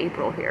lady named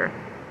April here.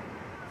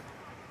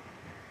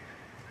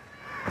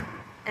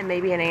 And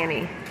maybe an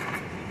Annie.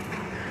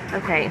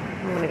 Okay,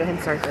 I'm gonna go ahead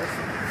and start this.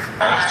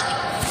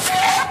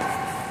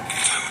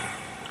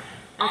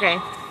 Okay.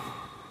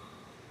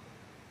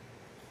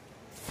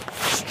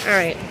 All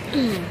right.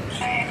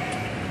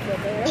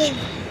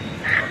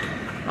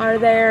 Are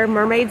there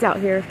mermaids out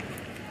here?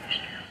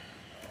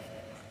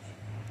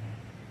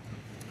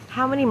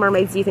 How many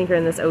mermaids do you think are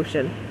in this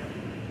ocean?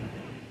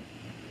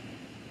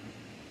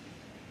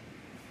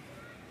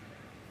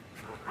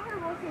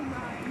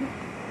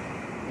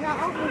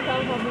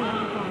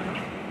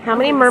 How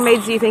many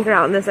mermaids do you think are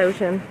out in this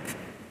ocean?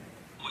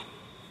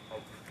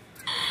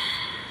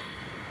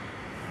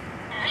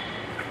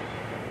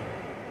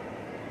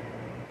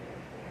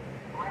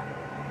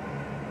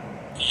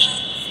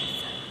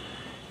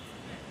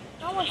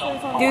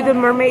 Do the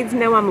mermaids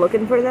know I'm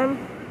looking for them?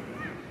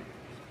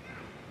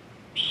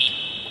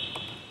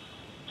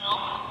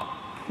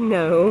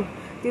 No.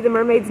 Do the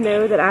mermaids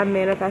know that I'm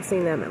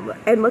manifesting them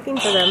and looking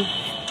for them?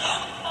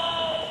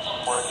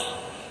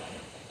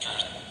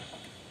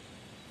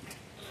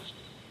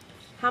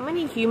 How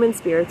many human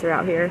spirits are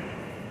out here?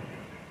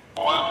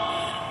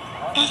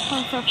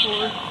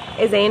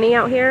 Is Annie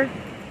out here?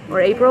 Or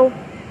April?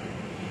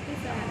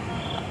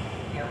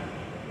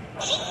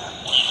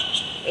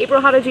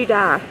 April, how did you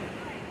die?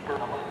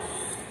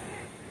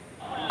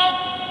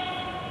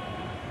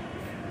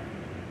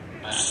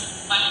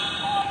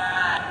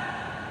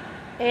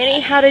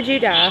 Annie, how did you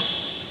die?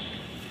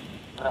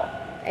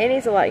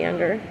 Annie's a lot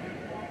younger.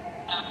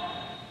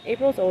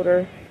 April's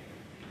older.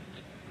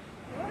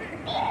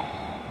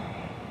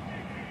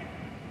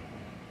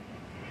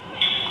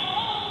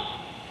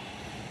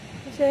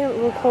 You say I'm a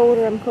little cold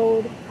or I'm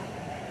cold?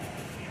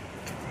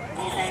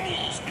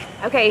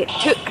 Okay,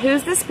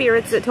 who's the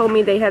spirits that told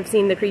me they have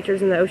seen the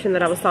creatures in the ocean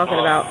that I was talking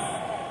about?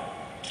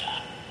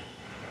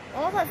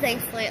 All the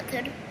things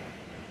planted.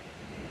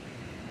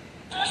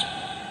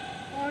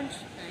 Orange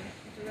thing.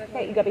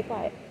 Okay, you gotta be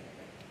quiet.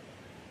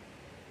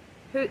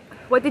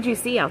 What did you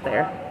see out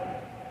there?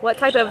 What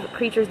type of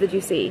creatures did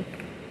you see?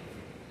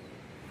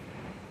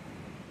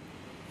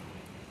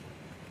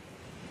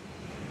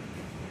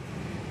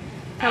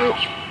 Tell me.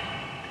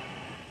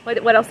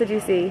 What else did you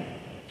see?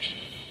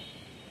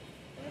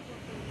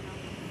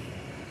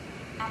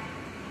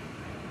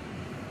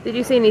 Did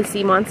you see any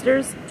sea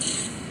monsters?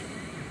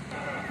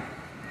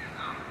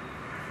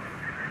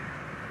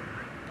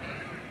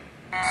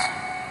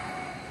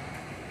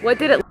 What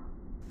did it...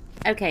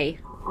 Okay,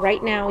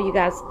 right now you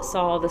guys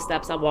saw the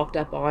steps I walked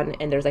up on,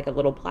 and there's like a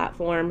little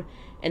platform,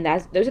 and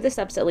those are the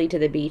steps that lead to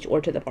the beach or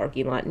to the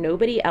parking lot.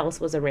 Nobody else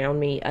was around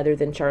me other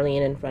than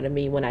Charlene in front of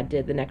me when I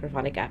did the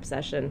necrophonic app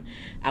session.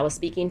 I was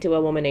speaking to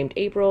a woman named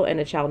April and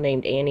a child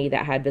named Annie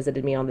that had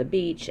visited me on the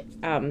beach.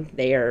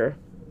 They are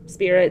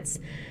spirits.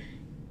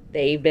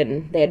 They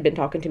had been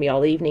talking to me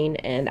all evening,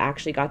 and I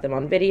actually got them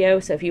on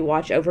video. So if you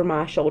watch over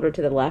my shoulder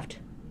to the left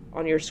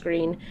on your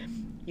screen,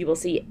 you will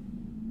see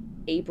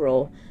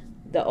April,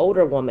 the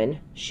older woman.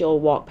 She'll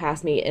walk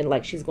past me and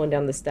like she's going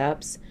down the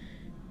steps,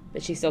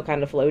 but she's still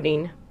kind of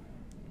floating.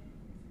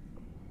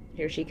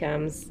 Here she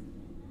comes.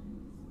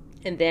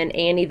 And then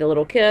Annie, the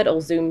little kid,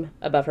 will zoom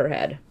above her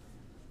head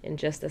in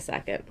just a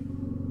second.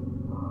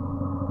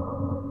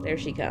 There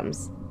she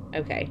comes.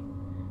 Okay.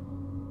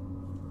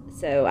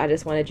 So I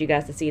just wanted you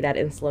guys to see that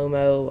in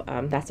slow-mo.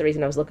 That's the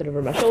reason I was looking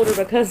over my shoulder,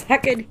 because I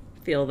could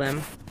feel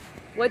them.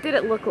 What did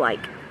it look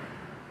like?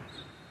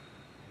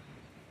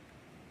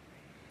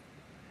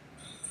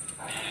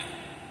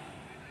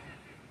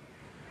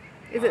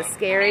 Is it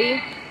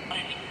scary?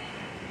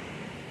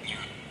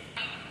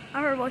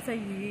 I heard one say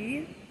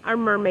yee. Are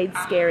mermaids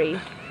scary?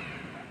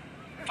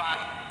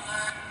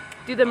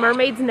 Do the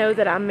mermaids know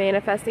that I'm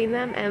manifesting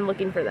them and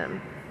looking for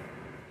them?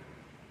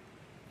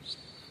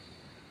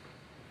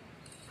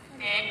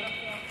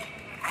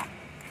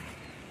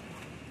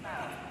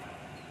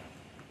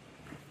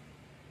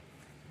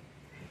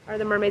 Are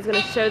the mermaids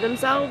going to show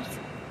themselves?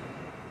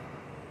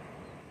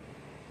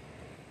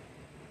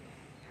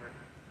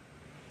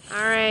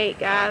 Alright,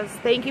 guys.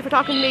 Thank you for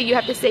talking to me. You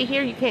have to stay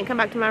here. You can't come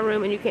back to my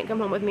room, and you can't come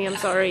home with me. I'm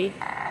sorry.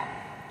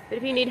 But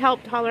if you need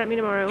help, holler at me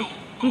tomorrow.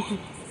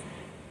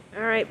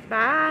 Alright,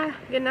 bye.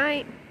 Good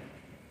night.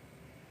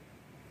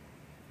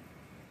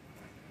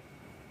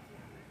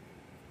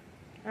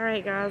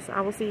 Alright, guys.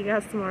 I will see you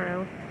guys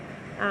tomorrow.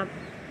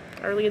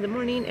 Early in the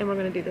morning, and we're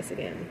going to do this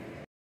again.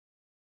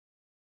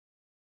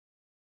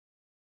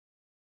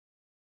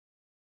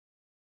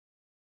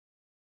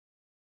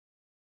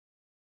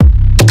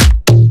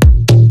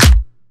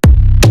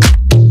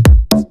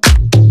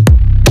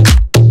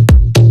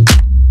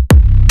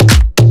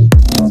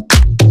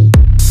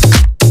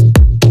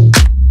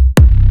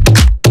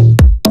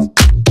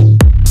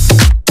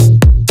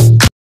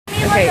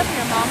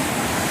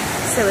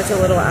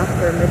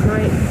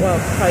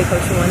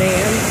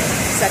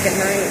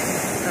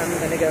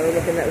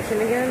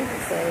 again,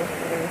 so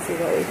we're going to see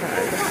what we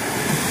find.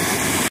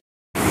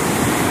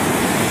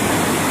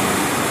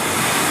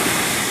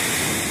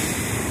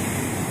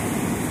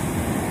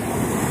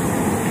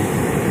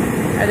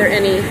 Are there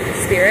any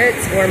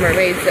spirits or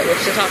mermaids that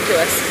wish to talk to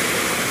us?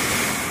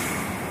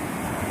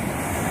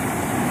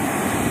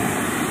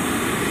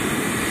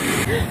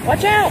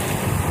 Watch out!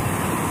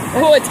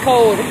 Oh, it's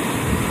cold.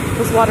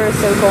 This water is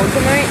so cold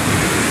tonight.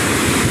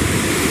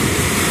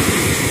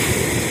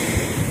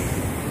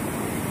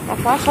 My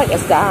flashlight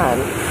is dying.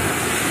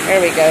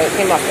 There we go. It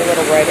came off a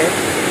little brighter.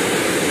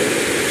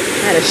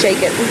 I had to shake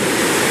it.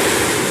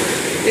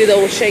 Do the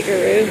old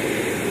shakeroo.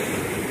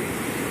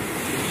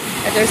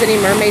 If there's any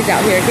mermaids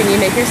out here, can you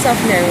make yourself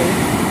known?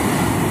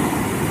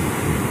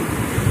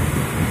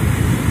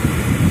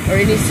 Or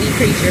any sea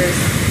creatures?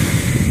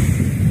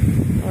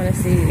 I want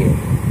to see you.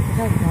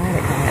 Look how quiet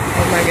it got.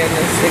 Oh my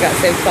goodness, it got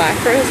so quiet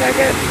for a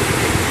second.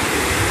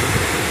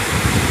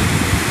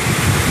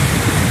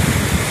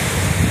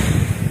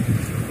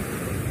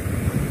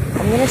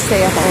 I'm gonna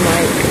stay up all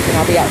night and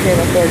I'll be out here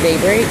before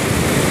daybreak.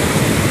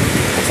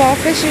 It's all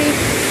fishy,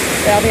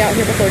 but I'll be out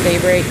here before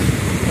daybreak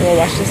and we'll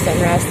watch the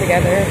sunrise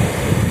together.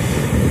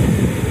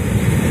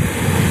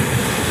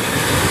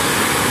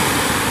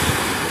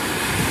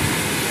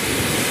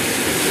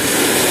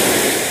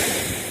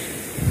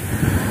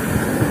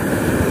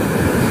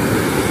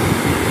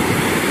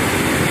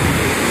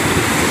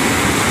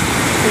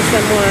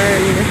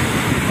 Someone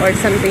or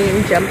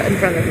something jump in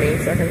front of me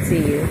so I can see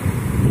you.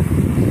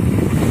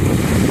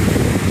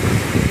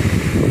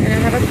 And I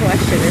have a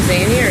question. Is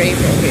Annie or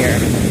April here?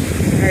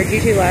 I heard you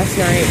two last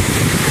night.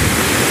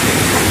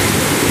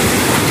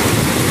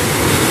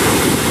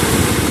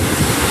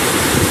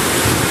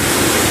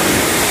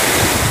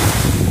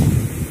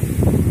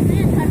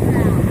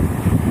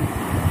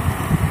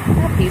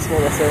 How peaceful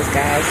this is,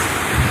 guys.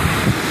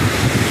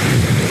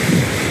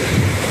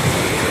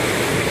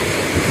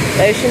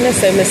 The ocean is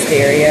so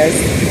mysterious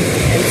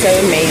and so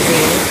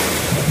amazing.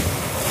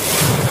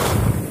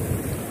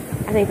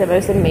 I think the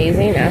most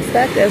amazing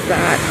aspect is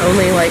that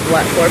only like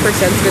what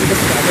 4%'s been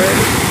discovered,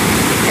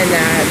 and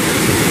that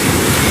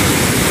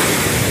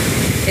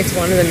it's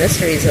one of the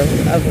mysteries of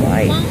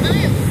life. Well, I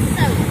am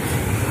soaked.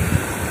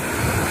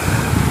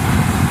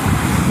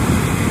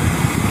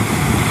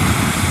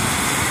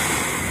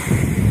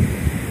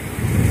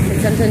 Can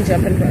something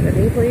jump in front of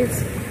me,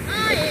 please?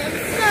 I am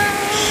soaked.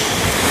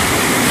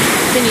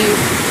 Can you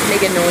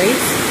make a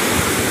noise?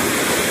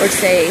 Or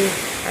say,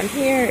 I'm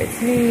here,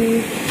 it's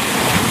me.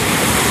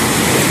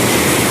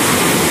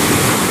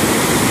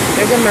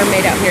 There's a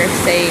mermaid out here.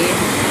 Say,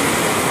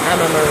 I'm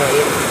a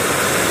mermaid.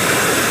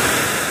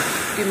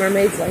 Do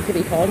mermaids like to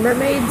be called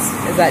mermaids?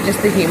 Is that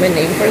just the human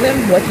name for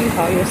them? What do you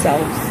call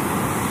yourselves?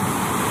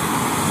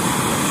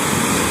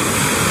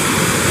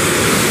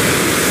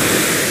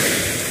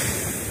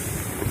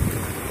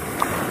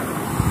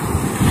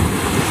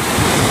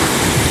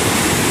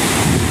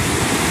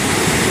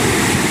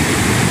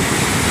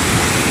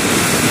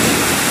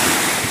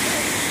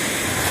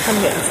 I'm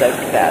getting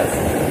soaked, guys.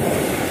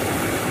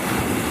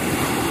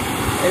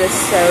 It is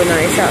so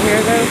nice out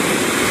here, though.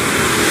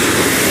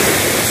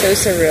 So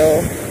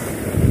surreal.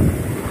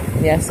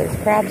 Yes, there's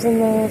crabs in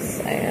this,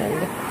 and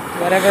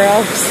whatever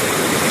else.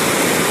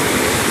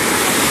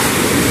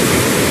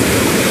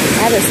 I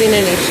haven't seen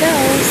any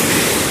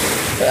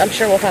shells, but I'm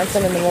sure we'll find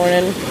some in the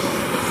morning.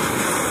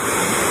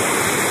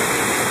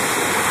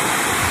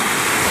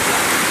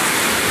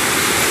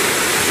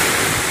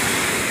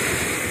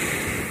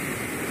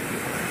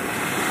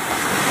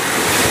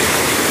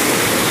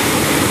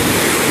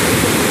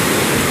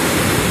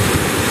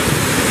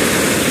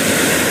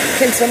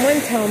 Can someone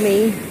tell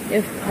me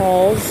if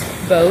Paul's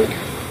boat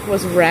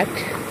was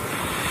wrecked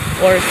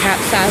or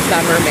capsized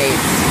by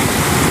mermaids?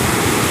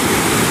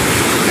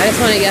 I just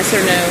want a yes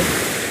or no.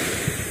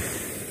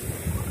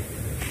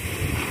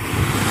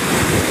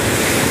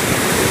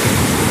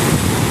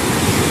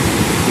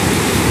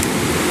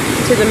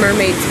 To the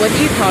mermaids, what do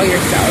you call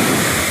yourself?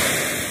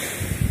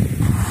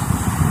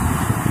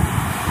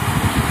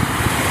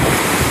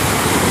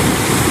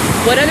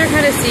 What other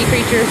kind of sea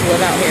creatures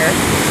live out here?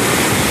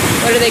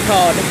 What are they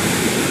called?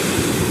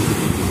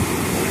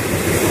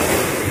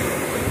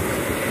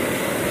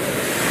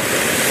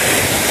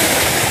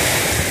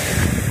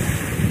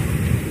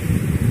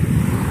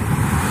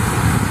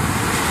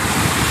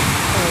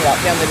 Walk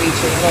down the beach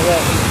a little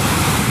bit.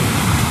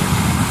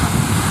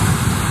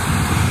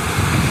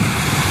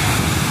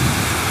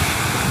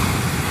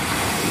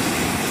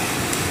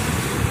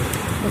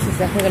 This is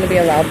definitely going to be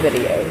a loud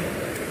video.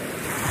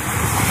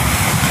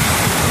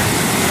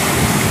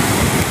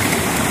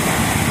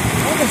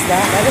 What was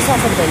that? I just saw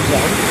something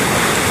jump.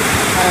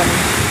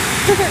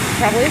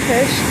 Probably a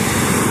fish.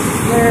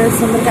 There's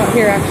somebody out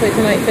here actually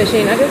tonight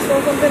fishing. I just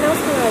saw something else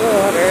come out of the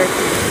water.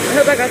 I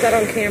hope I got that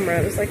on camera.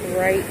 It was like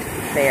right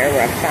there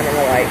where I'm shining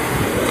the light.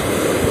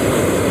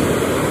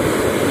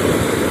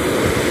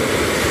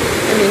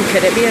 I mean,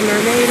 could it be a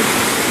mermaid?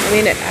 I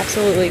mean, it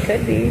absolutely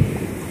could be.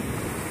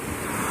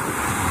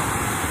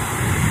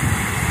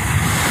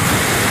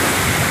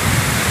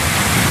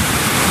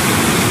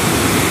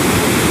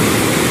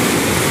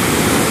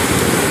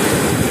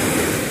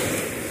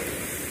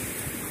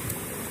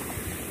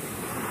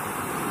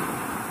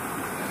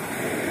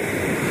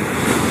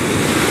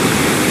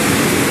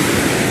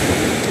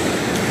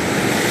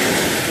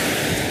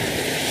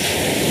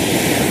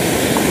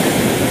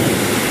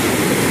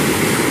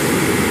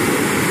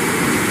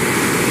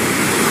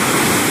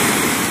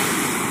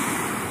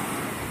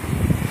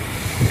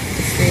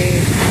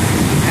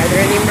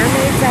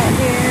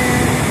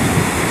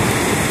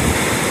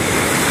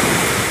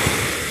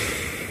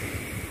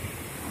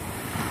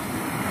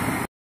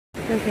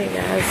 Okay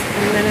guys,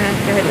 I'm gonna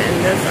go ahead and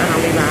end this and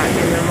I'll be back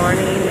in the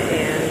morning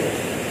and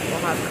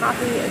we'll have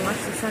coffee and watch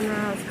the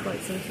sunrise,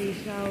 collect some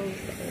seashells,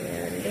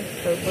 and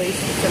hopefully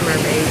see some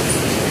mermaids.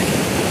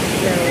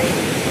 So,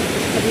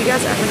 have you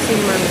guys ever seen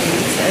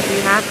mermaids? If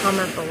you have,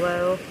 comment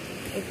below.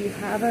 If you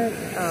haven't,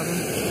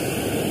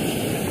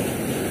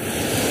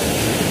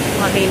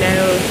 let me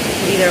know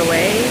either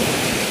way.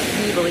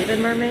 Do you believe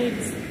in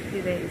mermaids?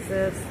 Do they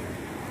exist?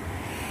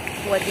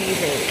 What do you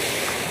think?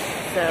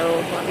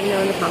 So let me know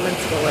in the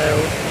comments below.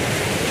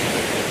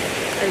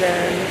 And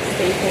then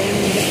stay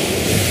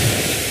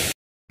tuned.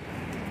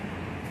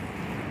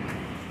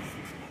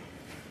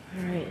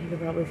 Alright, you can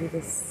probably see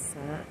the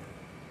sun.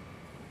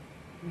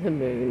 The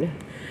moon.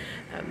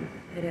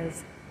 It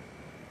is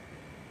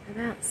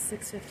about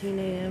 6:15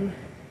 a.m.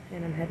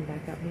 and I'm heading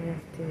back out here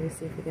to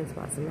see if we can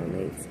spot some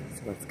mermaids.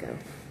 So let's go.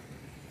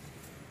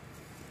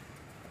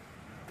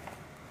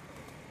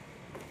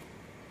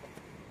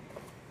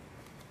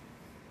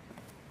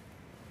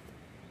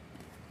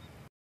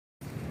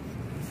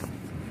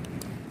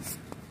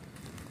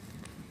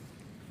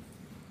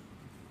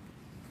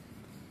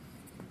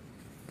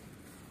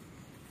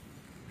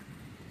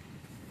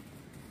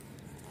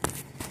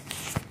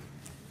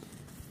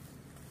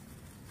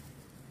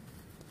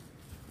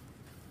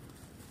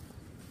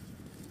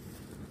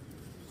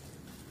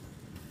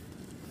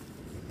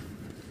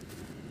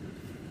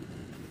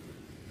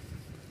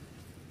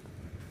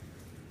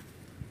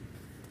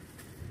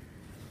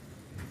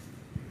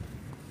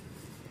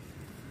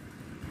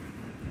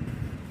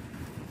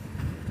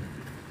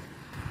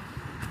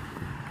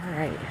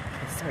 Alright,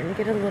 it's starting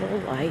to get a little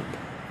light.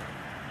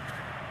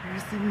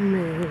 There's the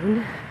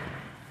moon.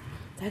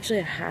 It's actually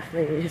a half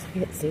moon, you just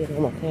can't see it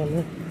on my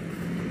camera.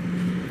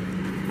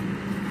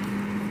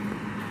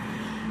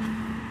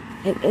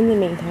 And in the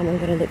meantime, I'm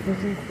going to look for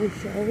some cool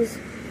shells.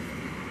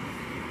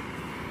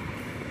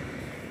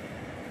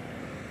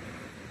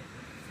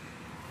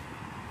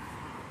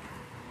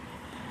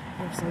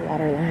 There's some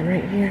water line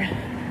right here.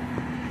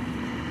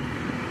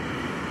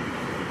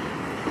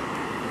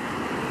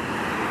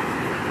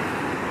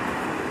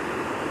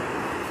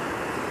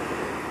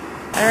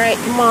 Alright,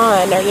 come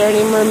on. Are there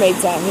any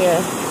mermaids out here?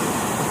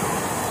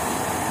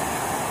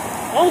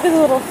 Oh, look at the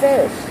little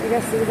fish. You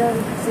guys see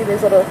them? See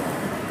these little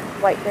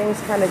white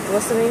things kind of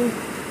glistening?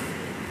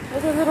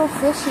 Look at little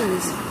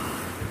fishies.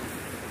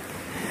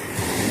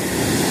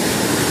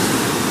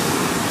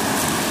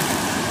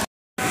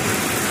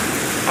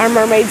 Are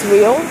mermaids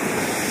real?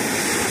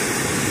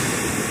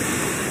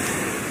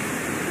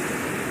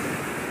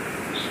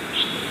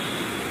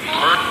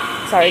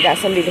 Sorry guys,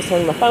 somebody just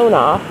turned my phone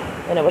off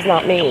and it was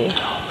not me.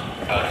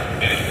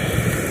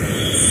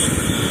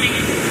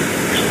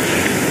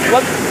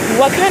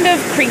 What kind of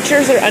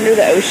creatures are under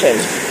the ocean?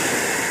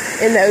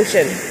 In the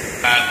ocean?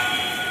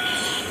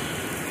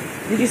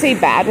 Did you say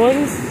bad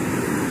ones?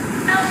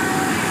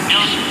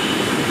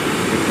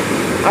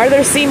 Are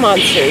there sea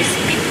monsters?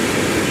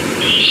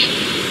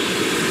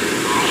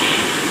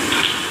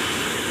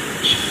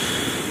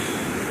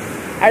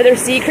 Are there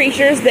sea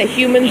creatures that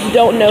humans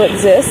don't know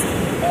exist?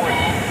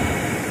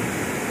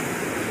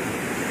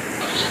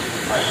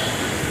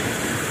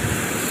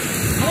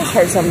 I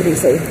heard somebody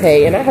say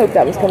hey, and I hope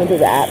that was coming through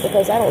the app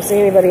because I don't see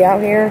anybody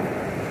out here,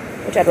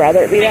 which I'd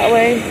rather it be that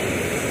way.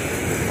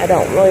 I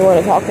don't really want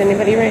to talk to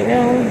anybody right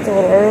now. It's a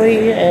little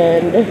early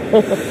and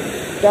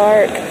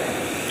dark.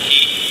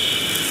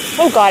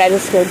 Oh God, I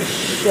just scared the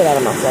shit out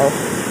of myself.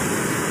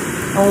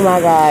 Oh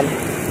my God.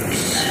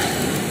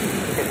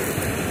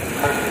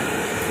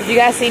 Did you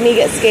guys see me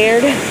get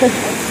scared?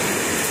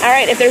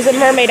 Alright, if there's a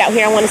mermaid out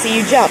here, I want to see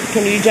you jump.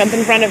 Can you jump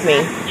in front of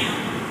me?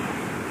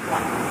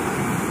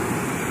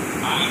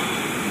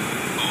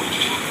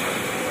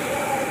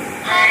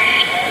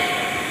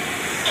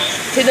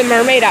 To the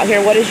mermaid out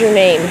here, what is your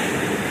name?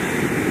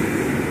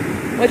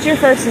 What's your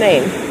first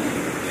name?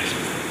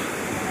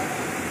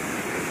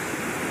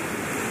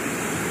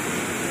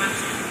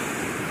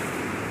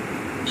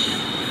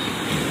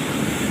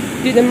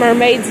 Do the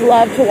mermaids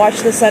love to watch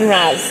the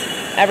sunrise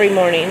every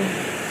morning?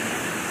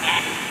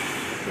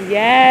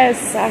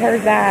 Yes, I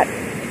heard that.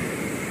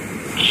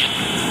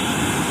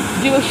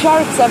 Do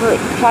sharks ever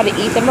try to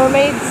eat the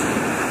mermaids?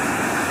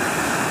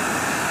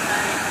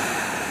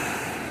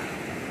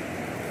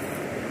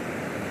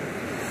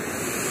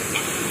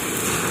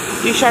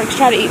 Do sharks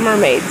try to eat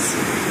mermaids?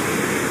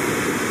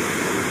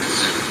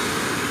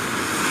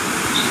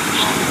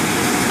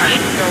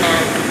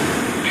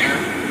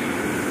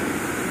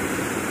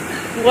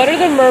 What are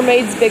the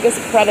mermaids'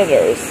 biggest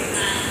predators?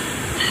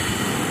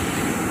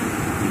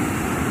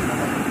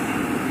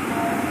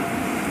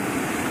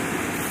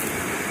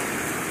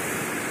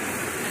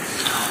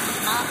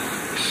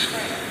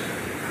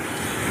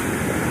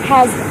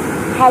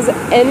 Has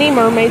any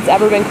mermaids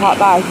ever been caught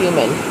by a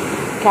human?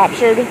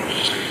 Captured?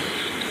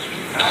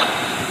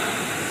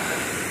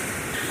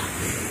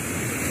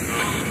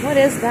 What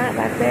is that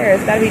back there?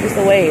 It's gotta be just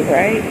a wave,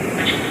 right?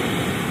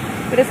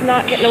 But it's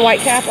not getting a white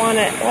cap on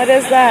it. What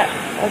is that?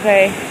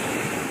 Okay.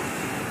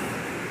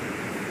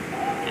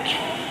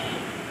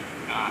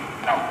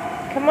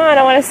 Come on,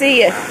 I want to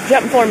see you.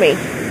 Jump for me.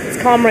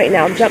 It's calm right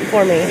now. Jump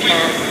for me.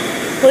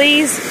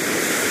 Please,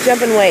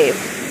 jump and wave.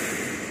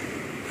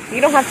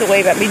 You don't have to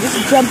wave at me.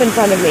 Just jump in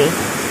front of me.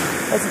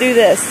 Let's do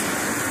this.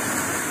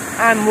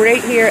 I'm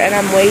right here and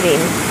I'm waiting.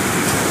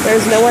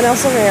 There's no one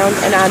else around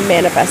and I'm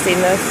manifesting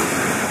this.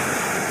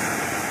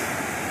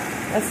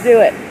 Let's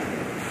do it.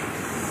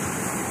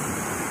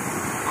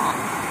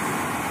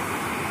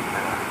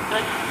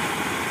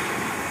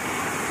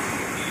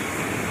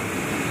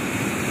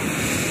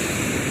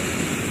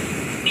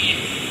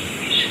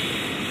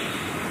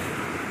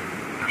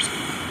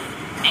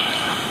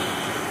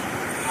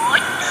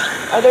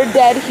 Are there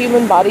dead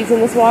human bodies in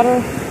this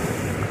water?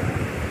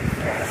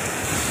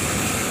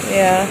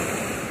 Yeah.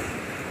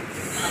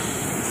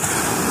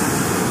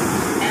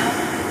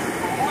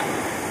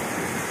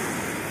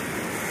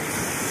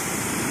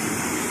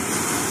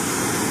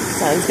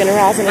 Sun's gonna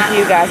rise in a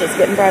few, guys. It's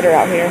getting brighter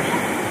out here.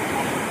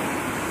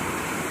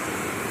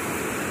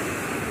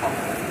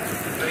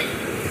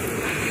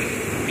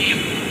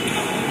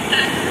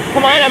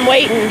 Come on, I'm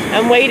waiting.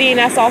 I'm waiting.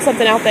 I saw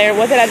something out there.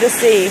 What did I just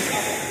see?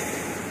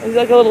 It was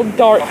like a little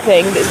dark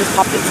thing that just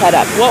popped its head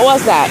up. What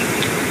was that?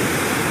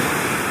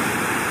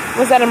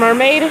 Was that a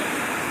mermaid?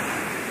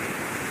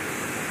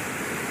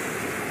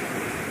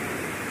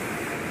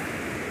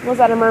 Was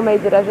that a mermaid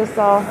that I just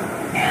saw?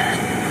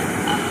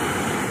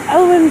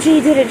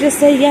 OMG, did it just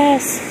say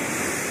yes?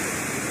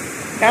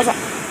 Guys,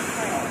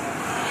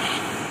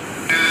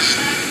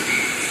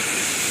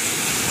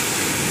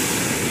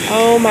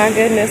 oh my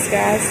goodness,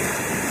 guys.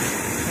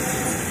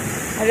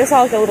 I just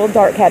saw like a little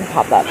dark head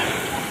pop up.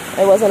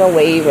 It wasn't a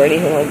wave or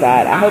anything like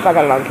that. I hope I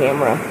got it on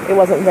camera. It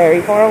wasn't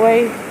very far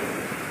away.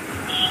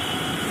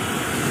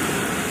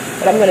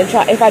 But I'm going to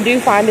try. If I do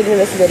find it in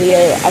this video,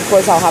 of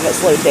course I'll have it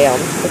slowed down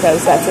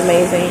because that's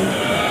amazing.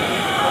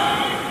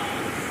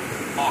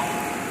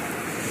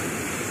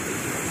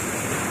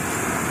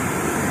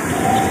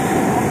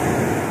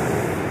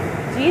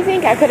 Do you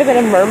think I could have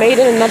been a mermaid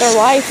in another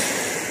life?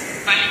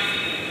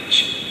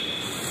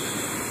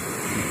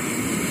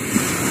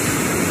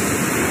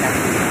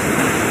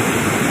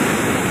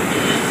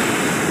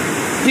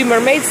 Do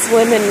mermaids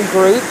swim in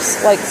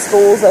groups like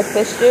schools of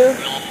fish do?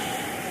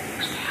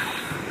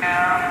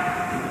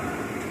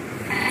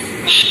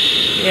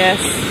 Yes.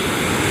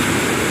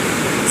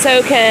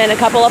 So can a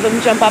couple of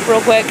them jump up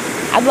real quick?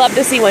 I'd love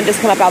to see one just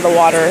come up out of the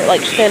water,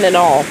 like fin and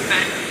all.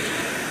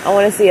 I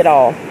want to see it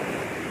all.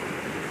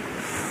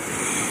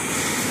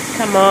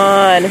 Come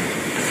on.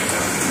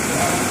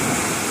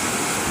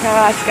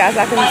 Gosh, guys,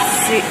 I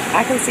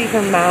can see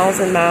for miles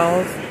and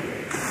miles.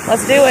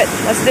 Let's do it.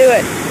 Let's do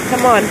it.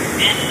 Come on.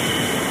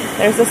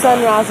 There's the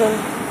sun rising.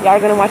 Y'all are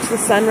going to watch the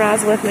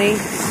sunrise with me.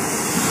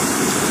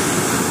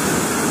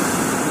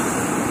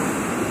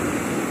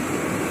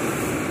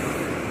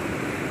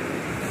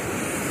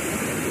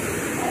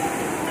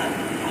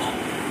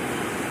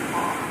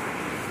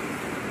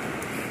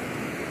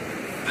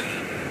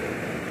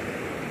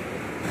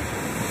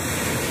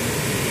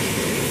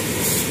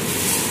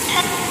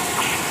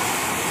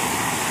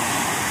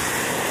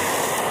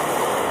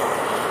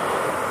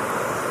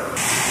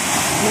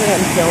 I'm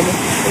going to film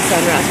the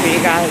sunrise for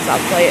you guys.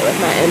 I'll play it with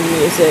my end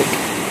music.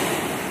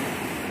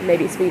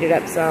 Maybe speed it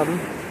up some.